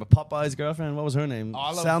 what was it? Remember Popeye's girlfriend? What was her name?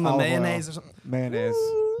 Selma Olive Mayonnaise oil. or something. Mayonnaise.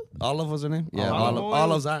 Olive was her name? Yeah, Olive oil.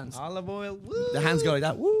 Olive's hands. Olive oil. Woo. The hands go like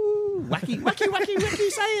that. Woo! Wacky, wacky, wacky, wacky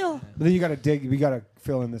sail. But then you got to dig. We got to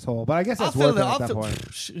fill in this hole. But I guess that's I'll worth fill it it. at that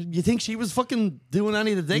point. You think she was fucking doing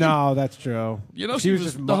any of the digging? No, that's true. You know, she was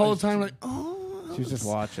just the whole time like, oh, She was just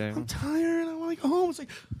watching. I'm tired. I want to go home. It's like,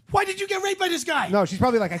 why did you get raped by this guy? No, she's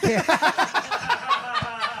probably like, I can't.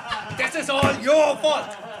 This is all your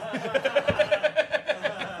fault.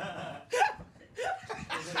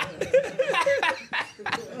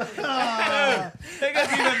 It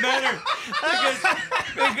gets even better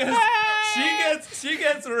because she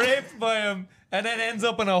gets raped by him and then ends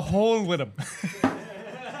up in a hole with him.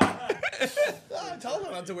 I told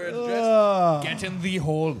her not to wear the dress. Get in the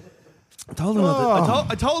hole. I told her not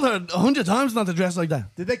to, I told her 100 times not to dress like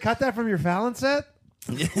that. Did they cut that from your Fallon set?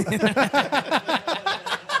 And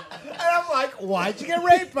I'm like, why'd you get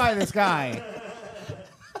raped by this guy?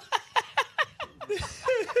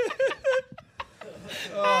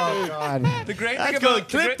 Oh God! The great That's thing good. about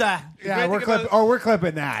Clip that. Yeah, we're clipping. Oh, we're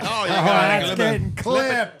clipping that. Oh, you that's got it. getting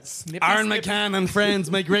clipped. Aaron McCann and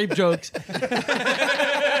friends make rape jokes.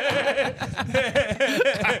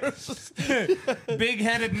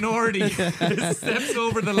 Big-headed Nordy steps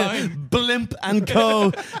over the line. Blimp and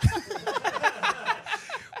Co.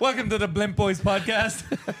 Welcome to the Blimp Boys podcast.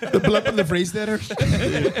 The blip and the free staters.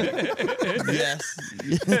 Yes.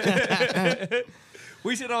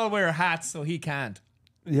 We should all wear hats so he can't.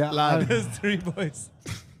 Yeah, Lad. There's three boys.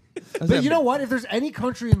 but you know what? If there's any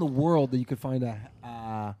country in the world that you could find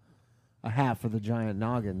a hat for the giant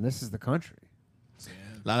noggin, this is the country.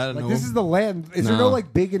 Lad, I don't Like know. this is the land. Is there no No.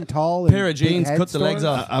 like big and tall and Pair of big jeans, head cut the legs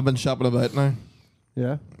stores? off. I've been shopping about now.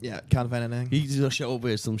 Yeah, Yeah, can't find anything. He just show up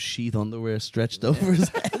with some sheath underwear stretched over his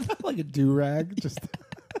head. like a do rag. Just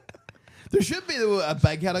There should be though, a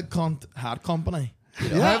big-headed cunt hat company. How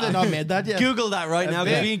have they not made that yet? Google that right now.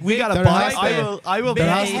 'cause big- we gotta there buy. has to be. I will There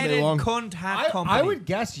has to pay. be Big-headed one. cunt hat company. I would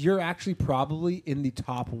guess you're actually probably in the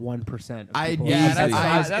top 1%. Of I people do. who Yeah,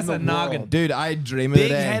 exercise that's in a the noggin. world. Dude, I dream of the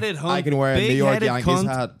day Big-headed hunt. I can wear a New York Big-headed Yankees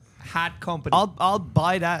cunt. hat. hat company. I'll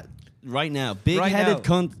buy that right now. Big-headed now.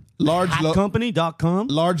 cunt. Large Hatcompany.com.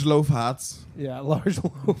 Large loaf hats. Yeah, large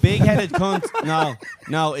loaf. Big-headed cunt.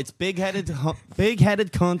 No, it's big-headed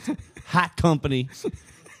cunt hat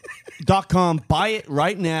company.com. Buy it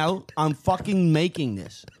right now. I'm fucking making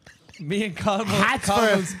this. Me and Colin Hats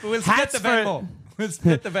we'll split hats the Venmo. We'll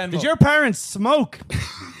split the envelope. Did your parents smoke?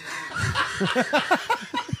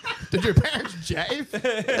 Did your parents jive?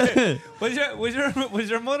 was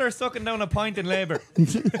your mother sucking down a pint in labour?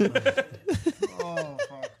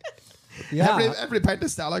 Yeah. Every pint of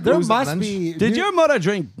Stella There goes must at lunch. be. Did your mother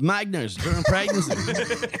drink Magners during pregnancy?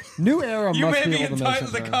 New Era You must may be be able to make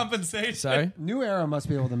entitled to something. compensation. Sorry? New Era must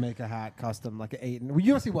be able to make a hat custom, like an 8.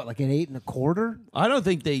 You must see what, like an 8 1/4? I don't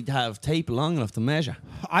think they have tape long enough to measure.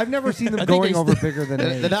 I've never seen them I think going they over st- bigger than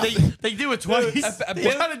 8. They do it twice. A They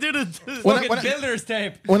bill- gotta do the fucking builder's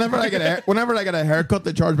tape. Whenever I get a haircut,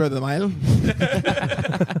 they charge by the mile.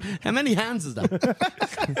 How many hands is that?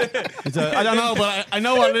 I don't know, but I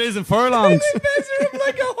know what it is in furlongs. Measure him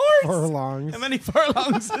like a horse. Furlongs. How many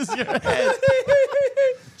furlongs is your head?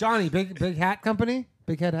 Johnny, big hat company?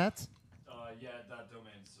 Big head hats? Yeah, that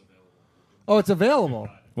domain's available. Oh, it's available.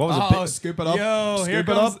 What was Oh, it? Scoop it up. Yo, Scoop here it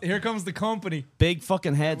comes up. here comes the company. Big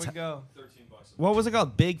fucking Here heads. we go. What was it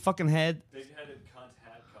called? Big fucking head. Big-headed cunt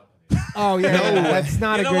hat company. Oh, yeah. That's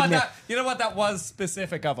not You a know good what? name. You know what? That was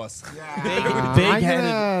specific of us. Big I'm headed.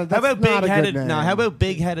 gonna- How about that's not a big headed? good No, name. how about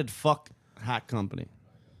big headed fuck hat company?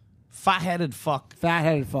 Fat headed fuck. Fat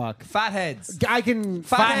headed fuck. Fatheads. I can.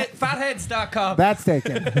 Fatheads.com. That's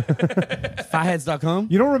taken. Fatheads.com.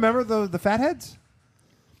 You don't remember the fatheads?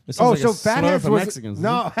 It Oh, sounds like so a slur fatheads for was Mexicans.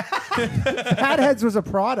 no. Fatheads was a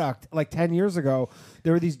product like 10 years ago.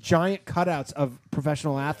 There were these giant cutouts of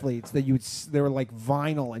professional athletes that they were like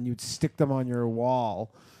vinyl, and you'd stick them on your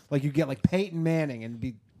wall. Like you'd get like Peyton Manning and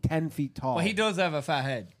be 10 feet tall. Well, he does have a fat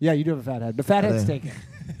head. Yeah, you do have a fat head. The fat head's taken.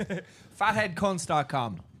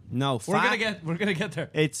 Fatheadcunts.com. No, We're gonna get there.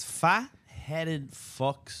 It's fat headed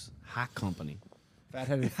fucks hat company. Fat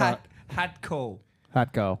headed fuck. Hatco.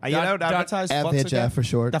 Hat go. Are you allowed to advertise fucks FHF again? for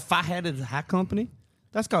short. The fat headed hat company.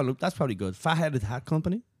 That's probably good. Fat headed hat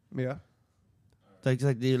company. Yeah. Like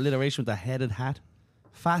the alliteration with the headed hat.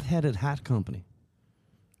 Fat headed hat company.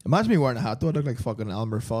 Imagine me wearing a hat though. I'd look like fucking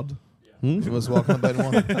Elmer Fudd. Hmm? If he was walking about in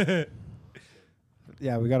one.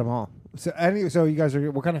 Yeah, we got them all. So anyway, so you guys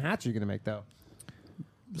are. What kind of hats are you gonna make though?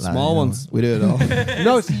 Small ones. We do it all.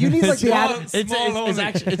 No, so you need like the ad.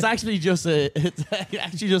 It's actually just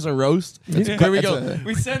a roast. Here we go.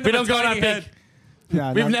 We send We them don't a go that tiny big. head.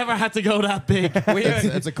 Yeah, We've never had to go that big.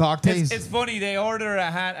 It's a cocktail. It's funny. They order a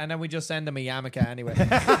hat and then we just send them a yarmulke anyway.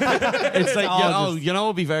 It's like all you know,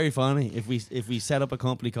 it'd be very funny if we set up a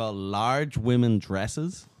company called Large Women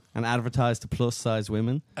Dresses and advertise to plus size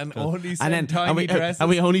women And only send tiny and we, dresses. and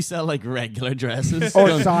we only sell like regular dresses.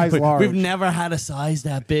 Or size large. We've never had a size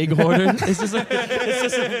that big ordered. It's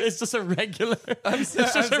just a regular. It's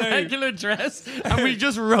just a sorry. regular dress, and we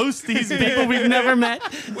just roast these people we've never met.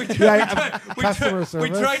 Yeah, customer We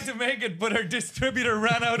service. tried to make it, but our distributor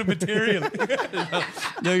ran out of material.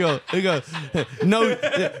 There you go. No,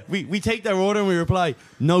 we take their order and we reply,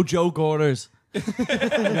 no joke orders.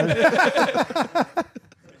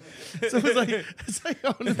 So it's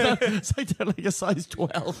like they're like a size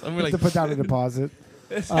 12, and we're to like, put down a deposit.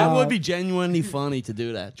 that would be genuinely funny to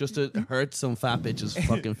do that, just to hurt some fat bitch's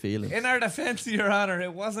fucking feelings. In our defense, Your Honor,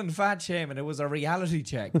 it wasn't fat shaming; it was a reality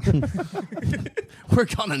check. We're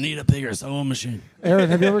gonna need a bigger sewing machine. Aaron,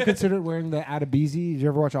 have you ever considered wearing the Adebisi? Did you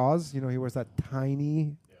ever watch Oz? You know, he wears that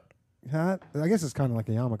tiny hat. I guess it's kind of like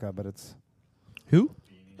a yarmulke, but it's. Who?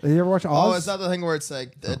 Have you ever watch Oz? Oh, is that the thing where it's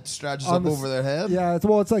like it stretches On up the over their head? Yeah, it's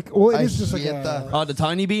like it I is just like hate a. that. Oh, the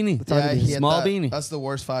tiny beanie. tiny Yeah, I beanie. hate Small that. beanie. That's the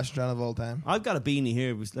worst fashion trend of all time. I've got a beanie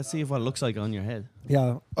here. Let's see what it looks like on your head.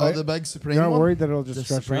 Yeah. Oh, the big Supreme You're not one? worried that it'll just The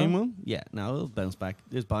stretch Supreme out? one? Yeah, no, it'll bounce back.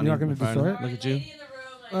 There's Bonnie. You're not gonna McFarlane. destroy it? Look at you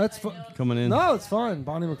Oh, that's fun. coming in. No, it's fine.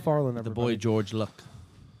 Bonnie McFarlane. The boy George Luck.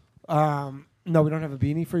 No, we don't have a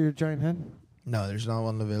beanie for your giant head. No, there's not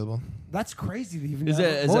one available. That's crazy to even. Is know.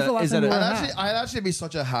 it- is When was it- the last is time it you a- wore a I'd hat? actually be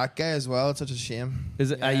such a hat guy as well. It's such a shame.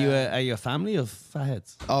 Is it? Are you a family of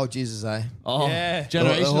fatheads? Oh Jesus, Oh, Yeah.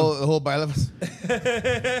 generational. The whole pile of us.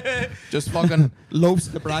 Just fucking loafs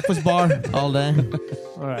at the breakfast bar all day.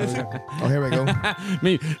 All right. Oh, here we go.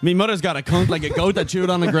 me mother's got a cunt like a goat that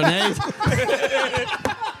chewed on a grenade.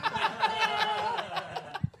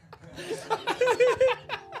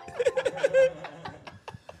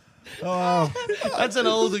 Oh, That's an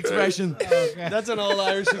old expression. That's an old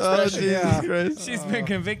Irish expression. yeah. Christ. She's been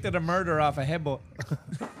convicted of murder off a headbutt.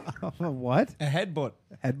 What? A headbutt.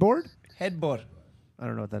 Headboard? Headbutt. I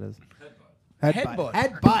don't know what that is. Headbutt.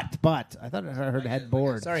 Headbutt. Butt. I thought I heard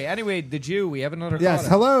headboard. Sorry. Anyway, the Jew. We have another. Yes. caller.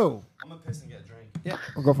 Hello. I'm gonna piss and get a drink. Yeah.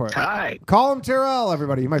 We'll go for it. Hi. Call him Tyrell.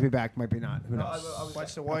 Everybody. He might be back. Might be not. Who knows?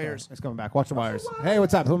 Watch the wires. It's coming back. Watch the wires. Hey,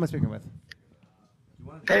 what's up? Who am I speaking with?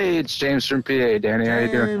 Hey, it's James from PA. Danny, how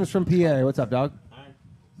you doing? James from PA. What's up, dog?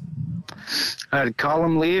 I'd call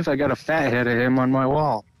him leave. I got a fat head of him on my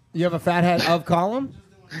wall. You have a fat head of Column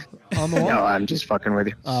on the wall? No, I'm just fucking with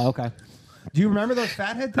you. Oh, okay. Do you remember those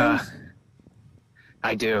fat head things?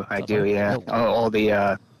 I do, yeah. All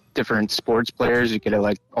the different sports players. You could have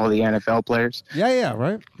like all the NFL players. Yeah,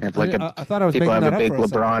 right. You have like I thought I was people making have that a up big for a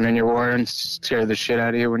second. LeBron in your war and scare the shit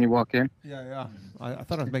out of you when you walk in. Yeah. I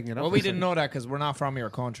thought I was making it up. Well, for we a didn't second. know that because we're not from your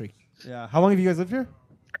country. Yeah. How long have you guys lived here?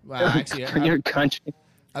 Well, actually, your country.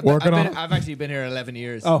 I've actually been here 11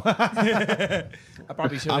 years. Oh. I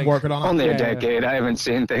probably should. I'm working on it. Only a decade. I haven't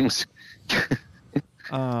seen things.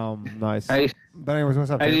 Nice. But anyways, what's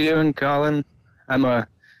up? How you James? doing, Colin? I'm a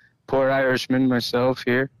poor Irishman myself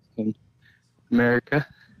here in America.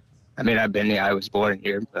 I mean, I was born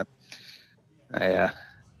here, but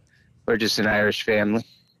we're just an Irish family.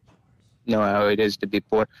 You know how it is to be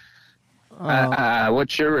poor.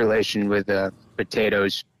 What's your relation with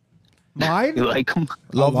potatoes? Mine? You like them?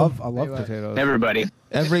 I love potatoes. Everybody.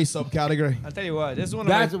 Every subcategory. I'll tell you what. This is one of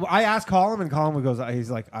That's, my. I asked Colin, and Colin goes,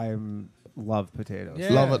 he's like, I love potatoes. Yeah.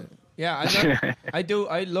 Love it. Yeah, I do.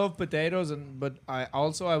 I love potatoes, but I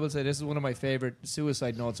will say this is one of my favorite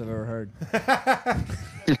suicide notes I've ever heard.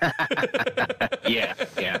 Yeah.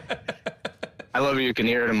 I love you can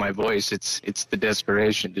hear it in my voice. It's the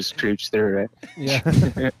desperation just creeps through, right?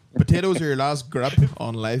 Yeah. Potatoes are your last grip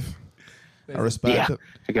on life. I respect it.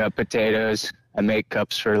 I got potatoes. I make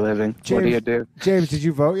cups for a living. What do you do? James, did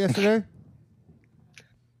you vote yesterday?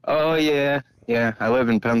 Oh, yeah. Yeah, I live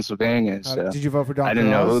in Pennsylvania, so did you vote for Dr. I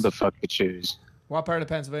didn't know who Oz? the fuck to choose. What part of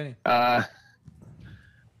Pennsylvania? Up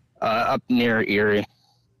near Erie,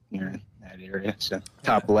 near that area, so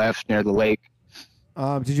top left near the lake.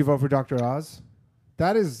 Did you vote for Dr. Oz?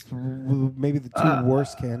 That is maybe the two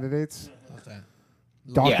worst candidates.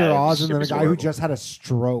 Dr. Yeah, Oz it and then a was guy who horrible. just had a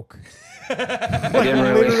stroke. didn't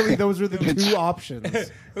really- Literally, those were the two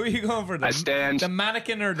options. Who are you going for? I stand. The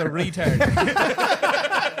mannequin or the retard?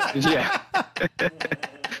 Yeah.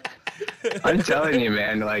 I'm telling you,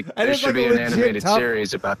 man, like And there it's should like be a an legit animated tough-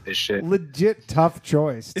 series about this shit. Legit tough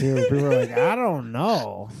choice, too. People were like, I don't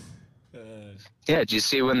know. Yeah, did you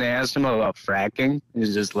see when they asked him about fracking?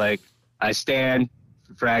 He's just like, I stand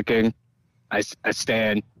for fracking. I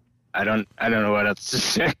stand. I don't know what else to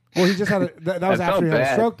say. Well, he just had that was I after felt he had a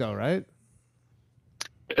bad. stroke, though, right?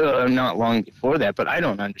 Not long before that, but I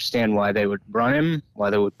don't understand why they would run him, why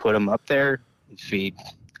they would put him up there. If he,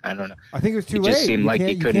 I don't know. I think it was too It late. just seemed you like can't,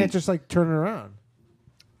 he you couldn't. can't just like turn it around.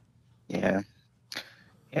 Yeah.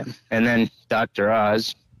 And then Dr.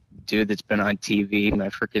 Oz, dude that's been on TV. My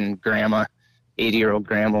freaking grandma, 80-year-old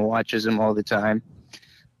grandma, watches him all the time.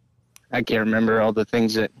 I can't remember all the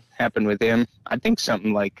things that happened with him. I think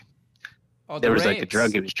something like there was like a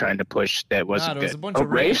drug he was trying to push that wasn't there was good. a bunch of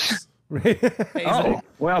rapes. Oh,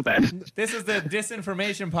 well then. This is the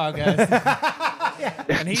disinformation podcast,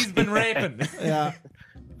 and he's been raping. Yeah.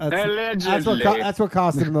 Allegedly. That's what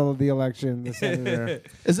cost him the election. The senator.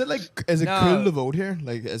 Is it No. cool to vote here?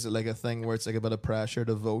 Like, is it like a thing where it's like a bit of pressure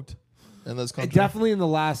to vote in this country? Definitely in the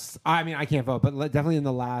last. I mean, I can't vote, but definitely in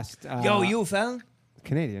the last. Yo, you fell?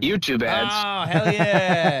 Canadian. YouTube ads. Oh, hell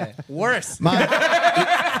yeah. Worse. Man,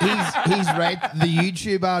 he's right. The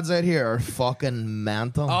YouTube ads out here are fucking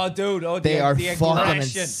mental. Oh, dude. Oh, They the, are the fucking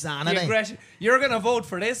aggression. insanity. The aggression. You're going to vote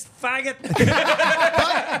for this, faggot?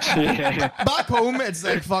 Back home, it's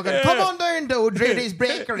like fucking, come on down to O'Drady's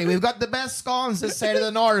Bakery. We've got the best scones this side of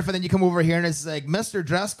the north. And then you come over here and it's like, Mr.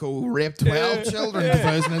 Dresco raped 12 children in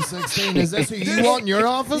 2016. Is this who you want in your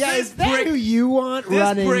office? Yeah, is that who you want This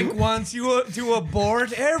running? prick wants you to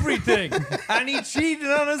abort everything. And he cheated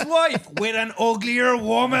on his wife with an uglier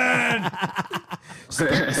woman.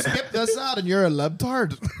 Skip this ad and you're a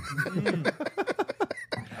libtard.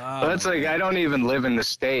 Well, it's like I don't even live in the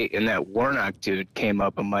state, and that Warnock dude came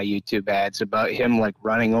up on my YouTube ads about him like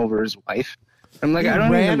running over his wife. I'm like, He I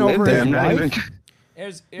don't ran even live over there. his I'm not wife? even.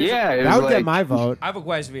 Here's Yeah, it that was would get like- my vote. I have a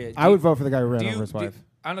question for you. I would vote for the guy who ran do over you- his wife.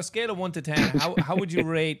 On a scale of 1 to 10, how would you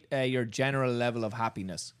rate your general level of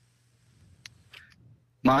happiness?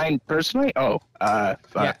 Mine personally? Oh,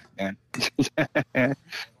 fuck, man.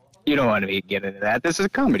 You don't want to get into that. This is a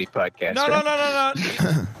comedy podcast. No.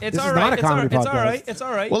 It's This all is right. not a It's all comedy right. It's all podcast. right. It's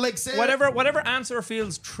all right. Well, like, say- whatever answer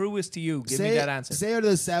feels truest to you, give me that answer. Say out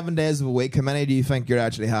of the 7 days of a week, how many do you think you're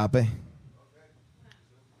actually happy?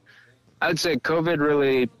 I'd say COVID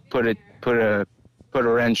really put a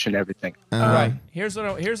wrench in everything. All right. Here's what I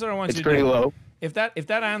want It's you to do. pretty low. If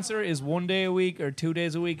that answer is 1 day a week or 2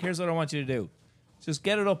 days a week, here's what I want you to do. Just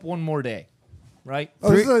get it up one more day. Right?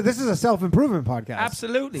 Oh, this is a self-improvement podcast.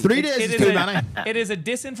 Absolutely. 3 days is too many. It is a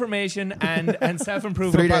disinformation and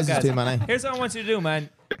self-improvement 3 days podcast. is too many. Here's what I want you to do, man.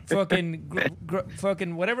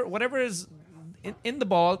 Fucking whatever is in the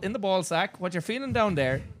ball sack. What you're feeling down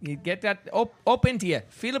there, you get that up into you.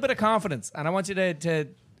 Feel a bit of confidence, and I want you to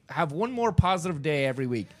have one more positive day every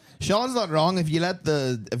week. Sean's not wrong. If you let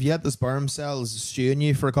the sperm cells stew in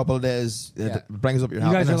you for a couple of days, it brings up your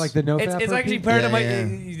happiness. guys are like the no It's actually part of my. You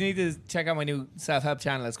need to check out my new self-help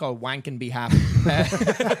channel. It's called Wank and Be Happy.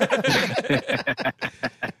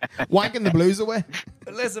 Wanking the blues away.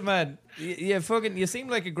 Listen, man, you seem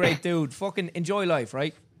like a great dude. Fucking enjoy life,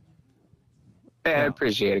 right? Yeah, I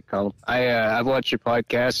appreciate it, Colin. I've watched your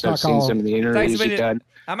podcast. I've Colin. seen some of the interviews you've done.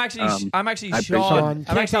 I'm actually I Sean. I'm Can't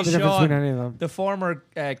tell actually the difference Sean, between any of them. the former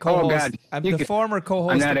co-host. God. I'm You the could- former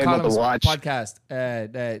co-host I'm not of able to Colin's watch. podcast.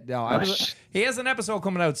 No, he has an episode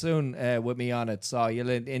coming out soon with me on it, so you'll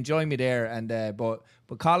enjoy me there. And but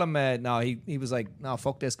Colin, no, he was like, no,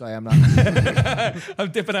 fuck this guy. I'm not.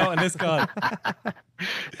 I'm dipping out on this guy.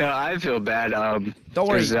 No, I feel bad. Don't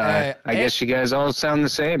worry. 'cause, I guess you guys all sound the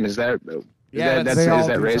same. Is that? Yeah, is they that all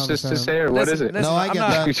do racist sound the to same. say, or what is it? Listen, No, I get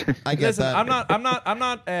that. I get listen, that. I'm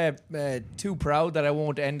not too proud that I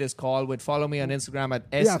won't end this call with follow me on Instagram at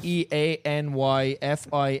Yeah.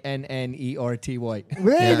 SEANYFINNERTY.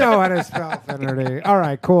 They know how to spell Finnerty. All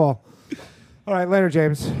right, cool. All right, later,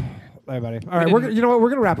 James. Later, buddy. All right, you know what? We're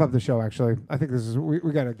gonna wrap up the show. Actually, I think this is we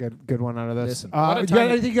got a good one out of this. Listen, what a You got time-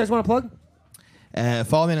 anything you guys want to plug?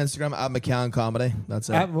 Follow me on Instagram at McCann Comedy. That's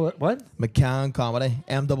it. At what? McCann Comedy.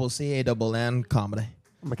 MCCANN Comedy.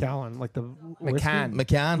 McAllen, like the McCann.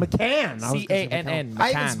 McCann. McCann. I was gonna say CANN.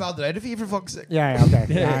 I even spelled it out if you for fuck's sake. Yeah, okay.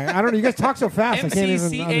 Yeah, I don't know. You guys talk so fast. I can't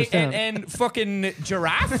even understand. MCCANN fucking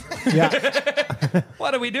giraffe? Yeah.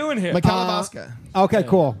 What are we doing here? McCalavaska. Okay,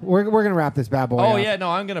 cool. We're gonna wrap this bad boy. Oh, up. yeah, no,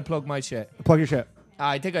 I'm going to plug my shit. Plug your shit.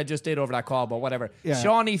 I think I just did over that call, but whatever. Yeah.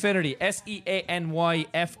 Shawnee Finnerty, SEANYFINNERTY.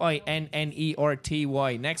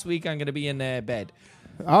 Next week, I'm going to be in bed.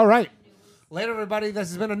 All right. Later, everybody. This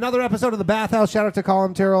has been another episode of the Bathhouse. Shout out to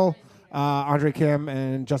Colin Tyrrell, Andre Kim,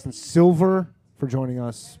 and Justin Silver for joining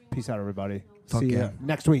us. Peace out, everybody. Fuck See yeah. you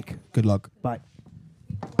next week. Good luck. Bye.